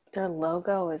 Their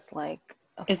logo is like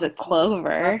is it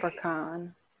clover?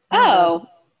 Leprechaun. Oh.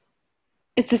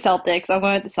 It's the Celtics. I'm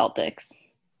going with the Celtics.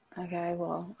 Okay,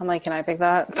 well, I'm like, can I pick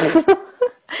that?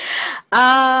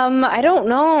 I don't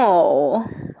know.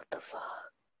 What the fuck?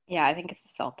 Yeah, I think it's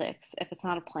the Celtics. If it's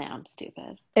not a plant, I'm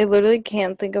stupid. I literally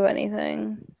can't think of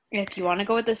anything. If you want to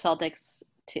go with the Celtics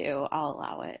too, I'll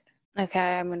allow it.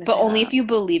 Okay, I'm gonna. But only if you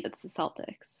believe it's the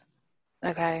Celtics.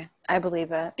 Okay, I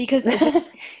believe it. Because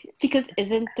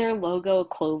isn't their logo a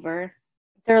clover?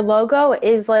 Their logo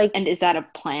is like. And is that a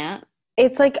plant?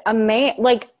 It's like a man.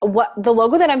 Like what the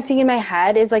logo that I'm seeing in my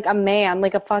head is like a man,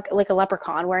 like a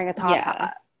leprechaun wearing a top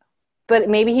hat. But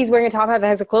maybe he's wearing a top hat that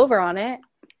has a clover on it.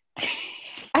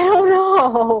 I don't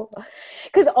know.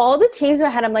 Because all the teams in my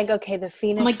head, I'm like, okay, the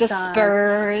Phoenix I'm like the Suns,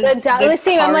 Spurs, the Dallas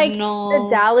team. I'm like the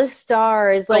Dallas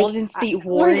Stars, like Golden State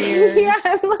Warriors. Yeah,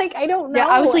 I'm like, I don't know. Yeah,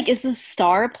 I was like, is the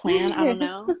star a plant? I don't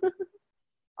know.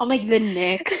 I'm like the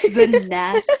Knicks, the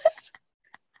Nets.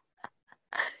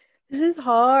 This is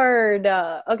hard.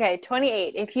 Okay,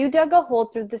 28. If you dug a hole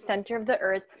through the center of the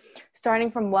earth,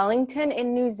 starting from Wellington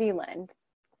in New Zealand,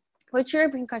 which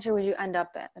European country would you end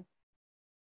up in?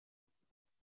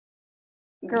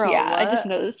 Girl, yeah, what? I just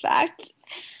know this fact.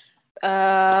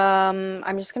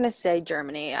 I'm just gonna say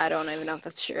Germany. I don't even know if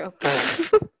that's true.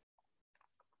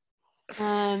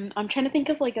 I'm trying to think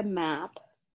of like a map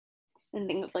and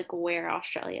think of like where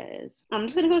Australia is. I'm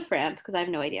just gonna go with France because I have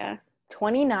no idea.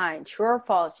 29. True or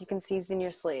false? You can seize in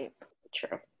your sleep.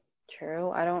 True.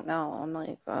 True? I don't know. I'm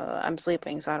like, I'm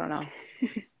sleeping, so I don't know.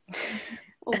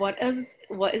 What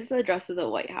is the address of the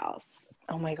White House?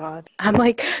 Oh my God. I'm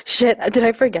like, shit, did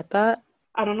I forget that?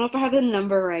 I don't know if I have the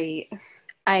number right.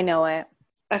 I know it.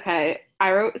 Okay.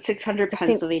 I wrote 600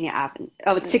 Pennsylvania Avenue.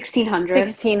 Oh, it's 1600.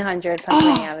 1600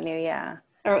 Pennsylvania Avenue, yeah.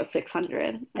 I wrote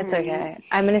 600. It's okay.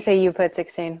 I'm going to say you put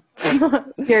 16.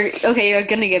 You're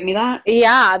going to give me that?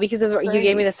 Yeah, because you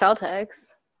gave me the Celtics.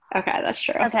 Okay, that's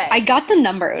true. Okay. I got the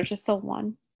number. It was just a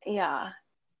 1. Yeah.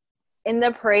 In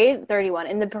the parade, 31.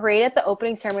 In the parade at the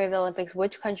opening ceremony of the Olympics,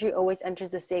 which country always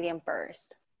enters the stadium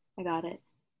first? I got it.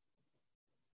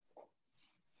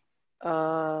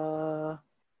 Uh,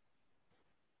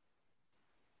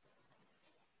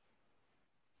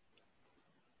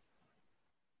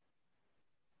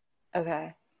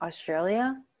 okay.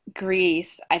 Australia?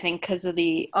 Greece, I think, because of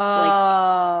the like,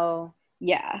 Oh.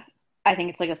 yeah, I think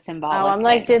it's like a Oh, symbolic I'm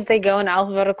like, thing. did they go in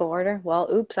alphabetical order? Well,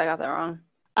 oops, I got that wrong.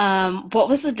 What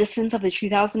was the distance of the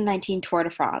 2019 Tour de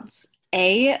France?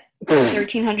 A,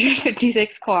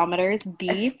 1,356 kilometers.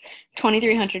 B,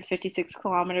 2,356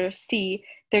 kilometers. C,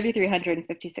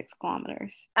 3,356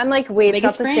 kilometers. I'm like, wait, it's not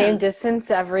Biggest the same France.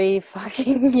 distance every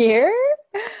fucking year?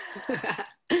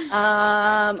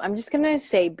 I'm just gonna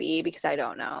say B because I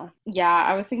don't know. Yeah,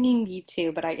 I was thinking B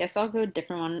too, but I guess I'll go a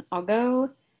different one. I'll go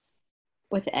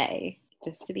with A,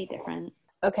 just to be different.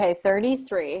 Okay,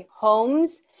 33.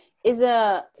 Holmes is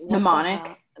a what the Mnemonic.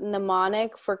 hell?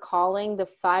 Mnemonic for calling the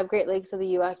 5 Great Lakes of the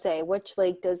USA. Which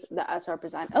lake does the S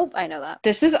represent? Oh, I know that.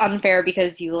 This is unfair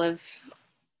because you live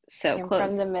so I'm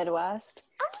from the close. Midwest.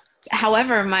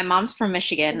 However, my mom's from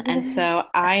Michigan, and so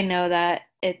I know that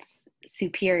it's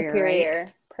Superior, right? Superior.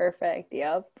 Perfect.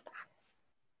 Yep.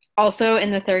 Also,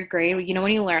 in the third grade, you know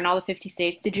when you learn all the 50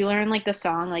 states, did you learn like the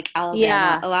song like Alabama,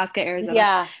 Yeah. Alaska, Arizona?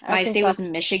 Yeah. My state Arkansas.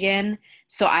 was Michigan,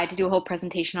 so I had to do a whole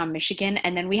presentation on Michigan,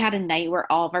 and then we had a night where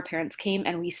all of our parents came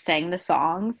and we sang the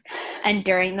songs. And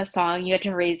during the song, you had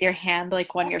to raise your hand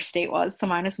like when your state was. So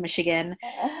mine was Michigan.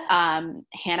 Hannah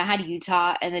had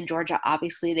Utah, and then Georgia.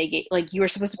 Obviously, they gave like you were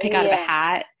supposed to pick out of a Yeah.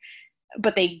 hat,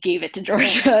 but they gave it to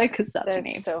Georgia because that's her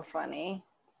That's name. so funny.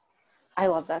 I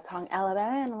love that song.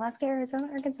 Alabama and Alaska, Arizona,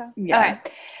 Arkansas. Yeah.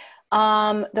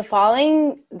 Okay. The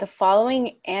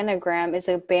following anagram is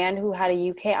a band who had a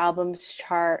UK albums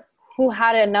chart, who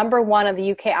had a #1 of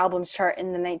the UK albums chart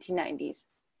in the 1990s.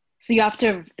 So you have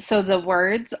to. So the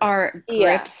words are grip,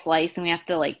 Yeah. slice, and we have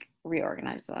to like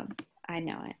reorganize them. I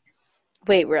know it.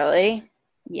 Wait, really?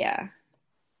 Yeah,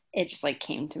 it just like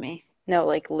came to me. No,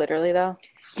 like literally though.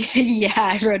 Yeah,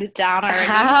 I wrote it down already.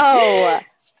 How?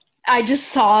 I just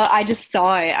saw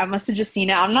it. I must have just seen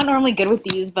it. I'm not normally good with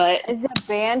these, but Is it a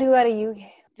band who had a UK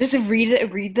just read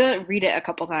it a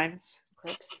couple times.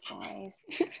 grip slice?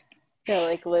 No,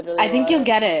 like literally. I think you'll what?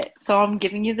 get it. So I'm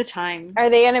giving you the time. Are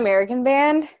they an American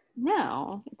band?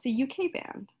 No, it's a UK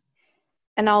band.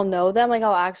 And I'll know them, like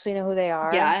I'll actually know who they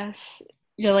are. Yes.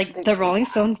 You're like the Rolling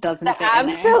Stones doesn't The fit in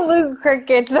there. absolute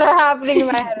crickets that are happening in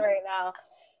my head right now.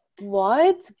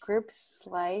 What? Grip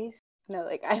slice? No,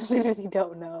 like I literally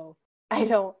don't know. I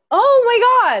don't. Oh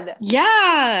my god!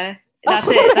 Yeah. That's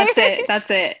Oh it. my That's it. That's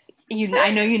it.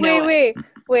 I know you know it.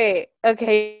 Wait.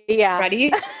 Okay, yeah.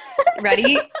 Ready?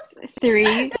 Ready?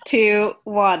 3, 2,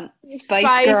 1.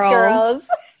 Spice Girls.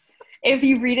 If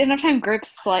you read it enough time, grip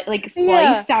slice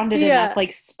Yeah, sounded yeah. enough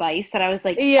like spice that I was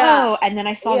like, Yeah. oh, and then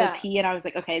I saw Yeah. the P and I was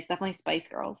like, okay, it's definitely Spice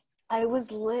Girls. I was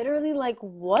literally like,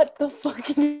 what the fuck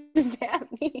does that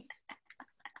mean?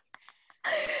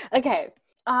 Okay.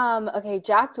 Okay,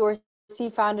 Jack Dorsey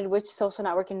founded which social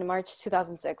network in March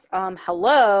 2006?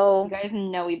 Hello. You guys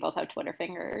know we both have Twitter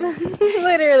fingers.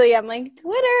 Literally, I'm like,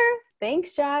 Twitter.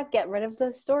 Thanks, Jack. Get rid of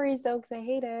the stories though, because I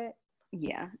hate it.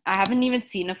 Yeah. I haven't even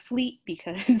seen a fleet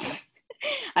because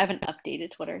I haven't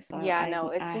updated Twitter, so Yeah, I no,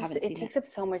 it's I just haven't it seen takes it. up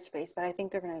so much space, but I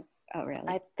think they're gonna Oh, really?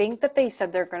 I think that they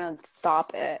said they're gonna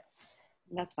stop it.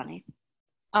 That's funny.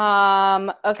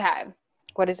 Okay.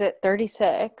 What is it?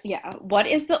 36? Yeah. What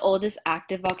is the oldest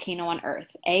active volcano on Earth?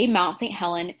 A, Mount St.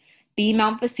 Helen, B,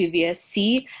 Mount Vesuvius,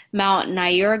 C, Mount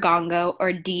Nyiragongo,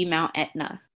 or D, Mount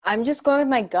Etna? I'm just going with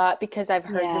my gut because I've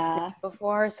heard this Yeah. name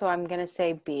before, so I'm gonna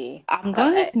say B. I'm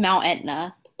going with Mount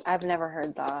Etna. I've never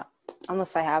heard that.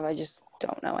 Unless I have, I just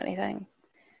don't know anything.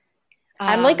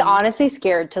 I'm like honestly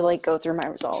scared to like go through my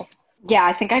results. Yeah,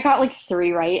 I think I got like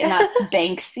 3 right, and that's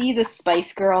Banksy, the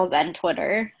Spice Girls, and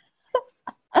Twitter.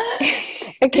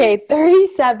 Okay,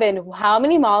 37. How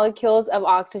many molecules of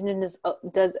oxygen does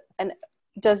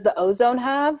the ozone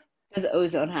have? Does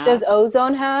ozone have? Does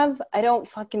ozone have? I don't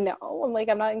fucking know.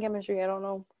 I'm not in chemistry. I don't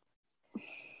know.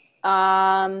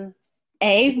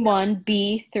 A, 1,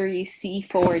 B, 3, C,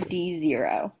 4, D,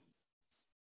 0.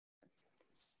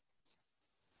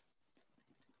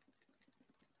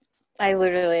 I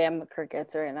literally am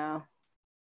crickets right now.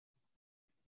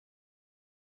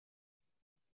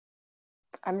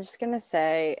 I'm just going to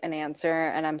say an answer,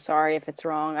 and I'm sorry if it's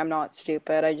wrong. I'm not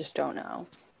stupid. I just don't know.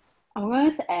 I'm going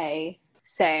with A.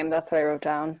 Same. That's what I wrote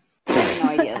down. I have no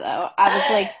idea, though. I was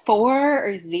like 4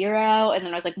 or 0, and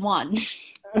then I was like 1.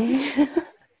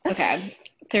 Okay.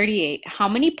 38. How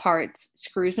many parts,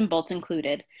 screws and bolts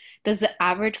included, does the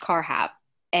average car have?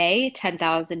 A,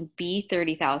 10,000, B,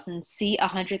 30,000, C,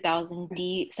 100,000,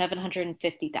 D,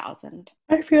 750,000.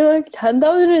 I feel like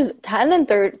 10,000 is 10 and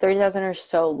 30,000 are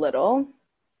so little.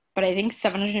 But I think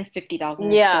 750,000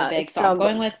 is Yeah, so big, it's so I'm so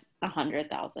going big. with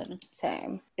 100,000.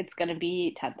 Same. It's gonna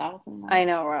be 10,000. I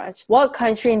know, Raj. What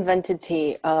country invented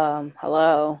tea?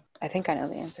 Hello. I think I know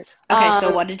the answer. Okay,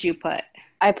 so what did you put?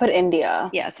 I put India.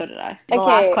 Yeah, so did I. The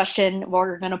last Okay. question,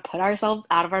 we're gonna put ourselves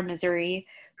out of our misery.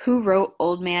 Who wrote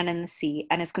Old Man and the Sea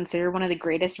and is considered one of the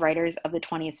greatest writers of the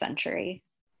 20th century?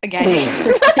 Again,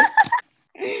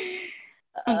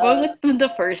 I'm going with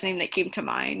the first name that came to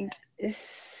mind,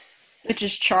 which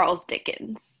is Charles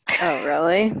Dickens. Oh,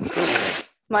 really?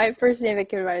 My first name that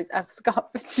came to mind is F.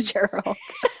 Scott Fitzgerald.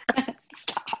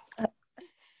 Stop.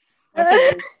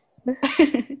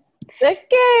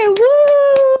 Okay,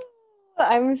 woo!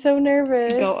 I'm so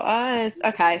nervous. Go us.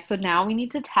 Okay, so now we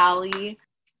need to tally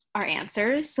our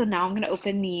answers. So now I'm going to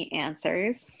open the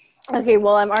answers. Okay,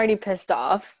 well, I'm already pissed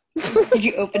off. Did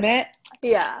you open it?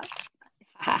 Yeah.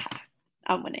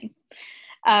 I'm winning.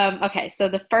 Okay, so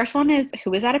the first one is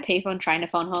who was at a payphone trying to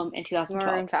phone home in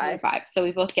 2012? Maroon 5. So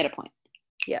we both get a point.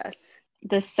 Yes.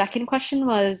 The second question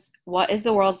was what is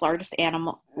the world's largest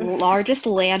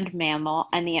land mammal?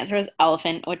 And the answer is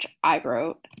elephant, which I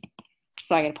wrote.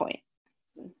 So I get a point.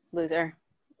 Loser.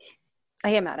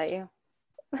 I get mad at you.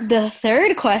 The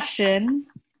third question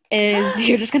is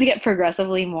you're just going to get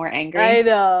progressively more angry. I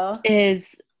know.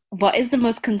 Is what is the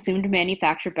most consumed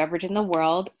manufactured beverage in the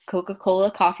world? Coca-Cola,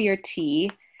 coffee, or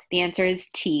tea? The answer is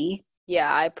tea.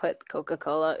 Yeah, I put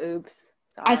Coca-Cola. Oops.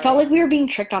 Sorry. I felt like we were being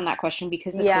tricked on that question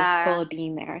because of Coca-Cola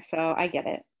being there, so I get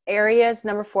it. Areas,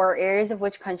 number 4, areas of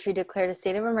which country declared a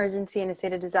state of emergency and a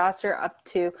state of disaster up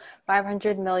to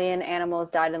 500 million animals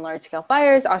died in large-scale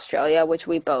fires? Australia, which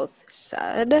we both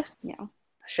said. Yeah.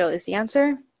 Australia's the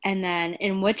answer. And then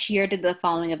in which year did the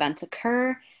following events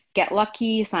occur? Get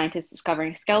lucky, scientists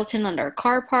discovering a skeleton under a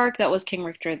car park. That was King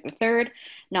Richard III.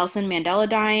 Nelson Mandela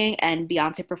dying and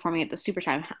Beyonce performing at the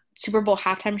Super Bowl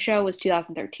halftime show was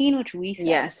 2013, which we said.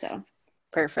 Yes. So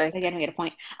perfect. Again, we get a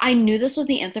point. I knew this was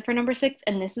the answer for number 6,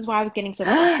 and this is why I was getting so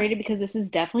frustrated because this has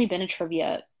definitely been a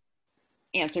trivia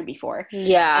answer before.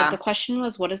 Yeah. The question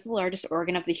was, what is the largest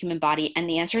organ of the human body? And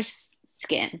the answer is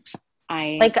skin.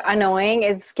 Like, annoying.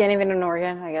 Is skin even an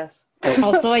organ, I guess?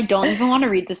 Also, I don't even want to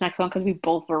read this next one because we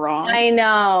both were wrong. I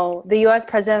know. The U.S.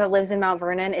 president that lives in Mount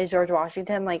Vernon is George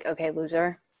Washington. Like, okay,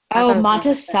 loser. Oh,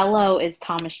 Monticello is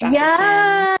Thomas Jefferson.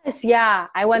 Yes, yeah.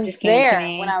 I went there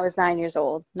when I was 9 years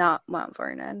old, not Mount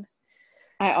Vernon.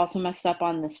 I also messed up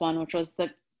on this one, which was the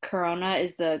Corona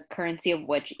is the currency of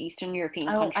which Eastern European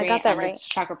country? I got that right. It's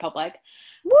Czech Republic.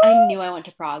 Woo! I knew I went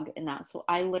to Prague in that, so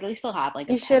I literally still have like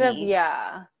a You should have, penny.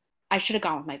 yeah. I should have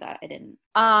gone with my gut. I didn't.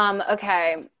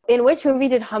 Okay. In which movie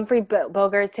did Humphrey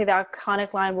Bogart say the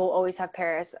iconic line, "We'll always have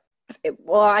Paris"?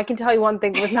 Well, I can tell you one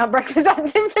thing. It was not Breakfast at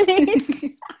Tiffany's.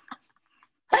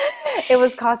 It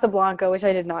was Casablanca, which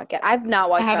I did not get. I've not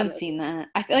watched. I haven't seen that.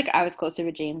 I feel like I was closer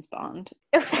to James Bond.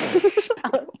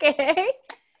 Okay.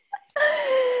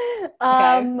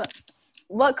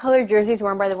 What color jerseys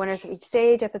worn by the winners of each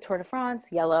stage at the Tour de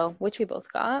France? Yellow, which we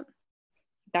both got.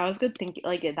 That was good thinking.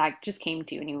 Like, that just came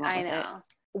to you and you went with it.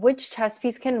 Which chess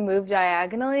piece can move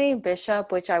diagonally?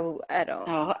 Bishop, which I don't.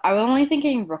 Oh, I was only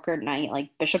thinking rook or knight. Like,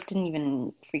 bishop didn't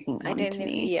even freaking come to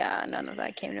me. Yeah, none of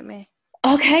that came to me.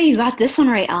 Okay, you got this one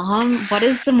right, Elham. What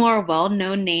is the more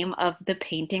well-known name of the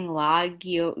painting La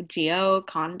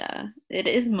Gioconda? It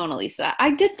is Mona Lisa.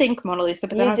 I did think Mona Lisa,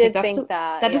 but then I was like,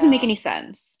 that doesn't make any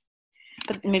sense.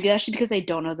 But maybe that's just because I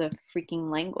don't know the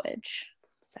freaking language.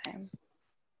 Same.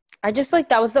 I just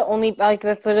that was the only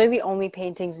that's literally the only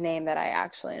painting's name that I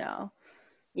actually know.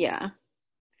 Yeah.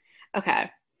 Okay.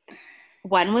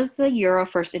 When was the euro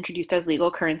first introduced as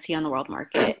legal currency on the world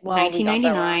market?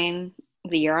 1999,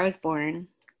 the year I was born.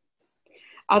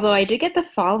 Although I did get the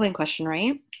following question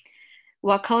right.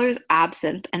 What color is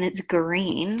absinthe? And it's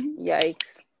green.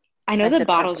 Yikes. I know the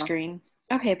bottle's green.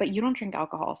 Okay, but you don't drink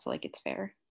alcohol, so it's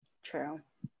fair. True.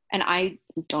 And I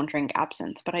don't drink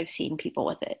absinthe, but I've seen people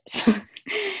with it.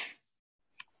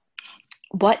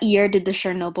 What year did the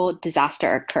Chernobyl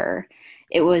disaster occur?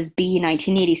 It was B,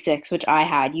 1986, which I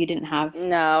had. You didn't have.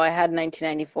 No, I had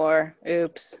 1994.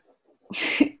 Oops.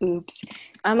 Oops.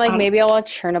 I'm maybe I'll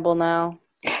watch Chernobyl now.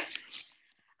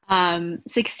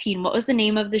 16. What was the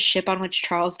name of the ship on which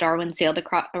Charles Darwin sailed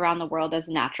around the world as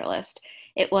a naturalist?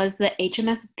 It was the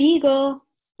HMS Beagle.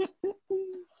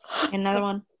 Another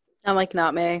one. I'm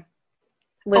not me.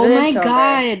 Literally, oh my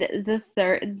God.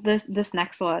 This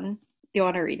next one. Do you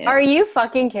want to read it? Are you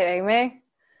fucking kidding me?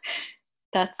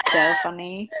 That's so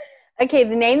funny. Okay,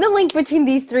 name the link between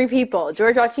these 3 people.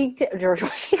 George Washington, George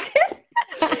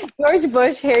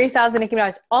Bush, Harry Styles, and Nicki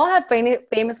Minaj all have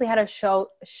famously had a show.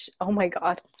 Oh my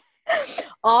God.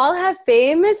 All have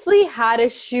famously had a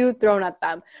shoe thrown at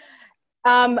them.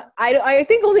 I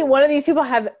think only one of these people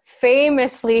have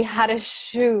famously had a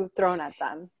shoe thrown at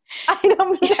them. I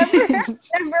don't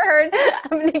never heard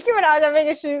of Nicki Minaj having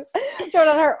a shoe thrown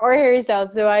at her or Harry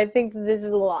Styles, so I think this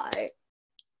is a lie.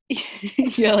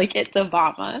 You're like, it's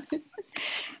Obama.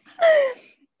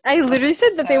 I literally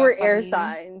said that they were so air funny.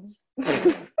 signs.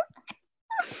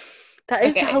 That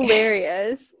is Okay.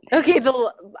 hilarious. Okay,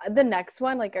 the next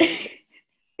one, like,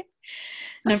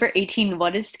 Number 18,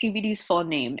 what is Scooby-Doo's full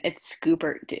name? It's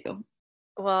Scoobert Doo.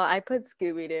 well, I put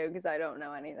Scooby-Doo because I don't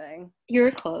know anything. You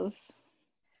were close.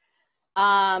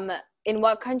 In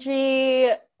what country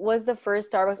was the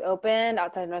first Starbucks opened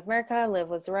outside of North America? Liv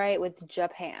was right with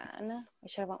Japan. I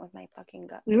should have went with my fucking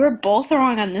gut. We were both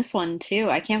wrong on this one, too.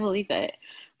 I can't believe it.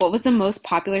 What was the most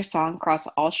popular song across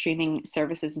all streaming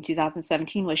services in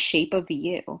 2017 was Shape of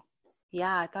You.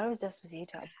 Yeah, I thought it was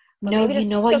Despacito. No, you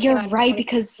know what? You're right,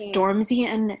 because 2016. Stormzy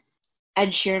and Ed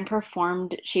Sheeran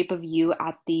performed Shape of You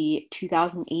at the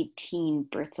 2018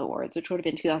 Brits Awards, which would have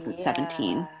been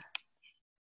 2017. Yeah.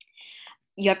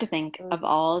 You have to think of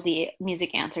all the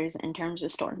music answers in terms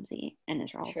of Stormzy and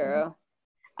his album. True.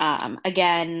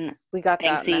 Again, We got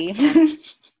that Banksy. next one.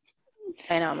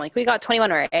 I know. I'm like, we got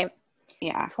 21 right.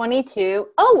 Yeah. 22.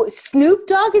 Oh, Snoop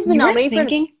Dogg has been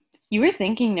nominated You were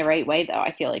thinking the right way, though,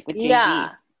 I feel like, with Jay-Z.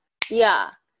 Yeah.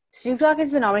 Snoop Dogg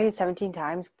has been nominated 17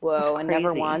 times. Whoa, and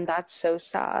never crazy. won. That's so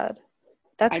sad.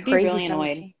 That's I'd crazy. be really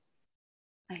annoyed. 17.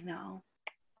 I know.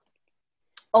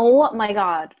 Oh my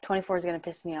God. 24 is going to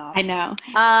piss me off. I know.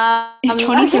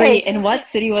 23. Okay. In what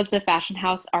city was the fashion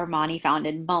house Armani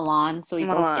founded? Milan. So we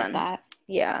both get that.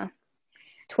 Yeah.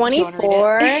 Do you wanna read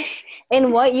 24. it?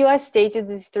 In what U.S. state do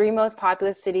these three most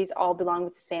populous cities all belong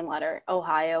with the same letter?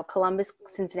 Ohio, Columbus,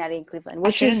 Cincinnati, and Cleveland.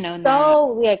 Which should've is known so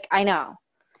like I know.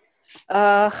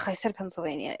 I said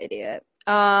Pennsylvania, idiot.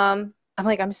 I'm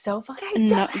like, I'm so fucking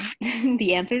No.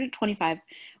 The answer to 25.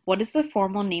 What is the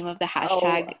formal name of the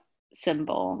hashtag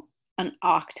symbol? An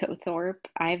octothorpe.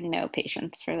 I have no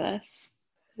patience for this.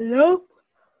 Nope.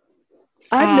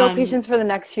 I have no patience for the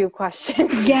next few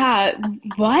questions. Yeah.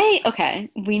 What? Okay.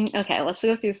 Let's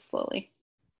go through slowly.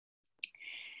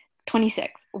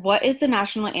 26. What is the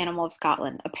national animal of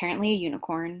Scotland? Apparently a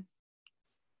unicorn.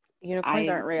 Unicorns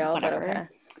aren't real, whatever. but okay.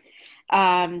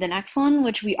 The next one,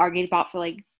 which we argued about for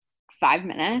like 5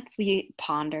 minutes, we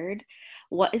pondered.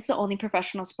 What is the only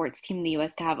professional sports team in the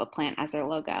U.S. to have a plant as their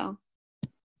logo?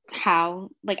 How?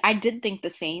 Like, I did think the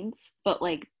Saints, but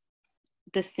like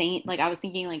I was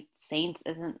thinking like Saints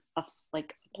isn't a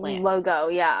plant logo.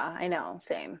 Yeah, I know.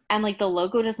 Same. And like the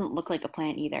logo doesn't look like a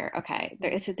plant either. Okay,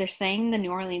 they're saying the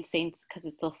New Orleans Saints because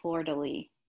it's the fleur-de-lis.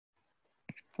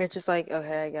 It's just like,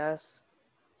 okay, I guess.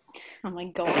 I'm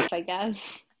like, go off, I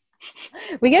guess.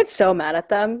 We get so mad at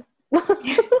them.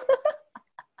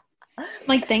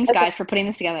 Like, thanks guys for putting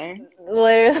this together.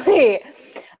 Literally.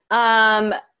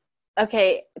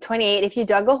 Okay, 28. If you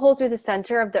dug a hole through the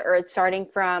center of the earth starting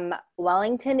from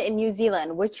Wellington in New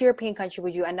Zealand, which European country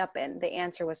would you end up in? The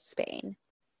answer was Spain,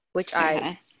 which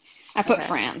I put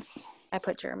France. I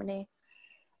put Germany.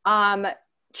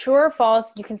 True or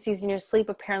false, you can sneeze in your sleep.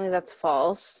 Apparently that's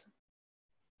false.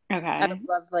 Okay. I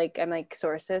love I'm like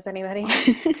sources, anybody?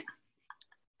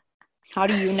 How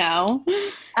do you know?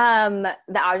 The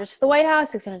address to the White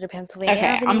House, 600 Pennsylvania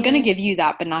Avenue. I'm going to give you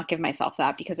that, but not give myself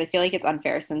that because I feel like it's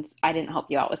unfair since I didn't help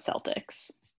you out with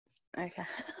Celtics. Okay.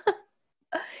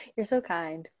 You're so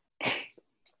kind.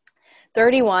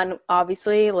 31,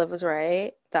 obviously, Liv was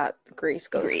right. That Greece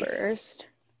goes first.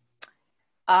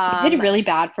 We did really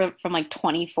bad from like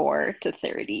 24 to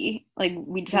 30. Like,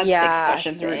 we just had 6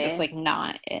 questions and we're just like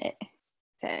not it.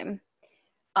 Same.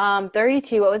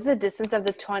 32, what was the distance of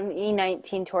the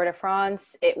 2019 Tour de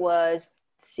France? It was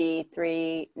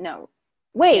C3. No.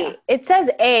 Wait, it says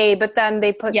A, but then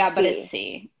they put C. Yeah, but it's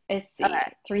C. It's C.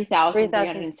 Okay.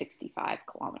 3,365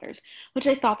 kilometers, which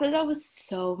I thought that was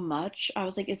so much. I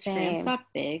was like, is France that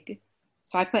big?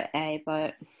 So I put A,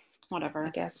 but whatever.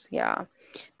 I guess, yeah.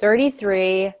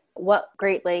 33, what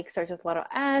Great Lake starts with letter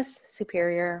S?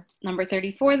 Superior. Number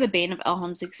 34, the bane of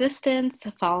Elham's existence.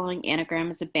 The following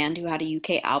anagram is a band who had a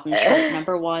UK album chart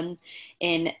number 1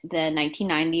 in the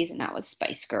 1990s, and that was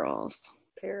Spice Girls.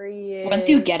 Period. Once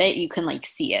you get it, you can like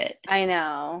see it. I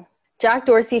know. Jack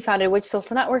Dorsey founded which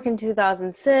social network in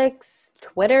 2006?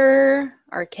 Twitter,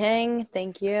 our king.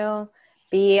 Thank you.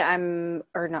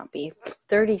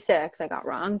 36. I got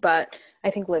wrong, but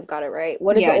I think Liv got it right.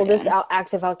 What is the oldest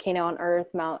active volcano on Earth?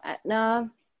 Mount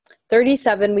Etna.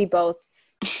 37. We both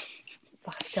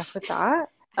fucked up with that.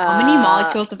 How many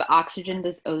molecules of oxygen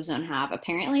does ozone have?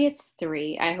 Apparently it's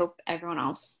 3. I hope everyone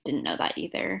else didn't know that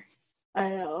either. I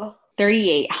know.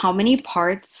 38. How many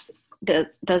parts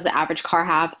does the average car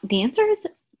have? The answer is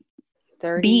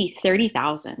 30, B,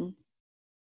 30,000.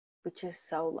 which is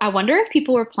so low. I wonder if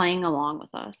people were playing along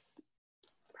with us.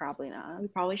 Probably not. We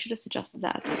probably should have suggested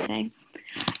that at the beginning.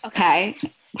 Okay.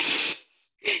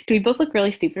 Do we both look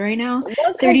really stupid right now?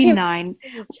 What 39.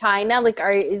 China? Like,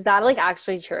 is that like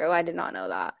actually true? I did not know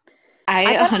that.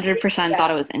 I thought 100%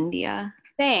 thought it was India.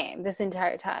 Same this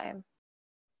entire time.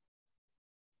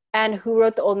 And who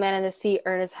wrote The Old Man and the Sea?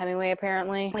 Ernest Hemingway,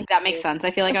 apparently. Like, that makes sense.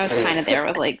 I feel like I was kind of there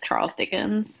with, like, Charles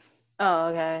Dickens. Oh,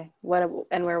 okay.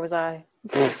 And where was I?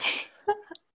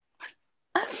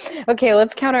 Okay,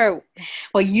 let's counter.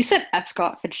 Well, you said F.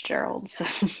 Scott Fitzgerald, so.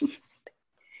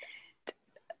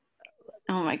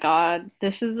 Oh my God.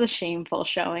 This is a shameful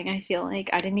showing, I feel like.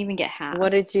 I didn't even get half. What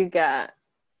did you get?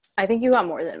 I think you got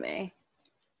more than me.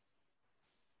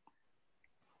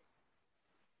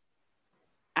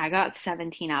 I got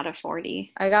 17 out of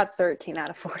 40. I got 13 out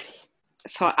of 40.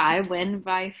 So I win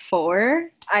by 4.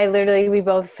 We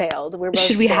both failed. We're both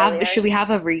Should we have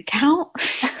a recount?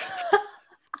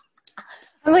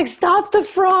 I'm like, stop the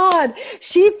fraud.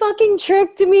 She fucking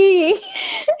tricked me.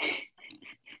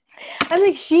 I'm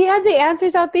like, she had the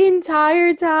answers out the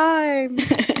entire time.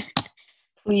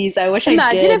 Please, I wish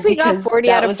Imagine I did. If we got 40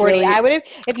 out of 40. Really... I would have,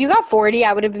 if you got 40,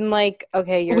 I would have been like,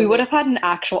 okay, we would have had an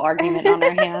actual argument on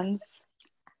our hands.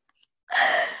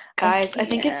 Guys, I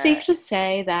think it's safe to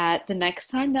say that the next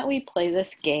time that we play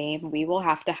this game, we will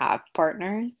have to have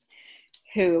partners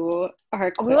who are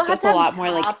equipped with a lot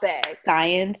more like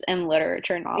science and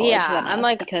literature knowledge than us. I'm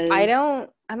like, because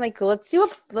I'm like, let's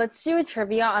do a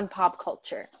trivia on pop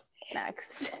culture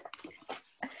next.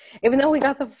 Even though we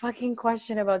got the fucking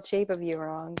question about Shape of You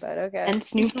wrong, but okay. And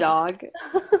Snoop Dogg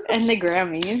and the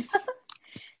Grammys.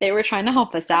 They were trying to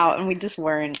help us out and we just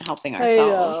weren't helping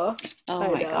ourselves.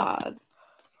 Oh my God.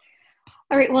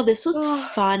 All right, well, this was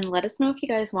fun. Let us know if you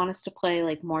guys want us to play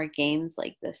like more games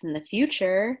like this in the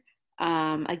future.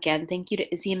 Again, thank you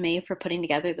to Izzy and May for putting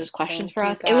together those questions for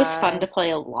us. It was fun to play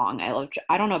along.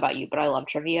 I don't know about you, but I love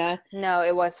trivia. No,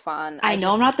 it was fun. I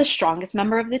know I'm not the strongest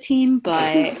member of the team, but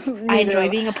I enjoy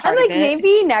being a part of it.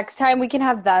 Maybe next time we can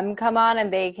have them come on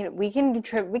and we can do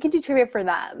trivia for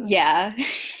them. Yeah.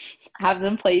 Have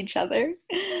them play each other.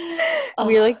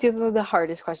 We like do the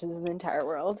hardest questions in the entire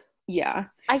world. Yeah.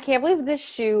 I can't believe this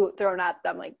shoe thrown at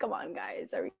them. Like, come on, guys.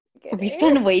 Are we kidding? We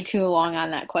spent way too long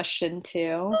on that question,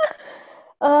 too.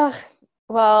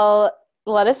 Well,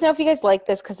 let us know if you guys like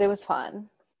this because it was fun.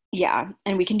 Yeah,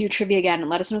 and we can do trivia again. And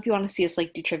let us know if you want to see us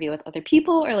like do trivia with other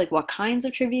people or like what kinds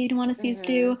of trivia you want to see us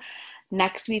do.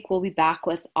 Next week, we'll be back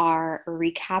with our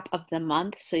recap of the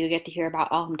month. So you'll get to hear about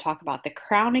talk about The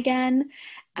Crown again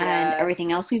and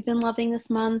everything else we've been loving this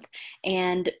month.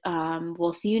 And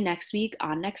we'll see you next week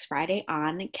on next Friday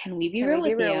on Can We Be Real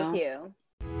With You?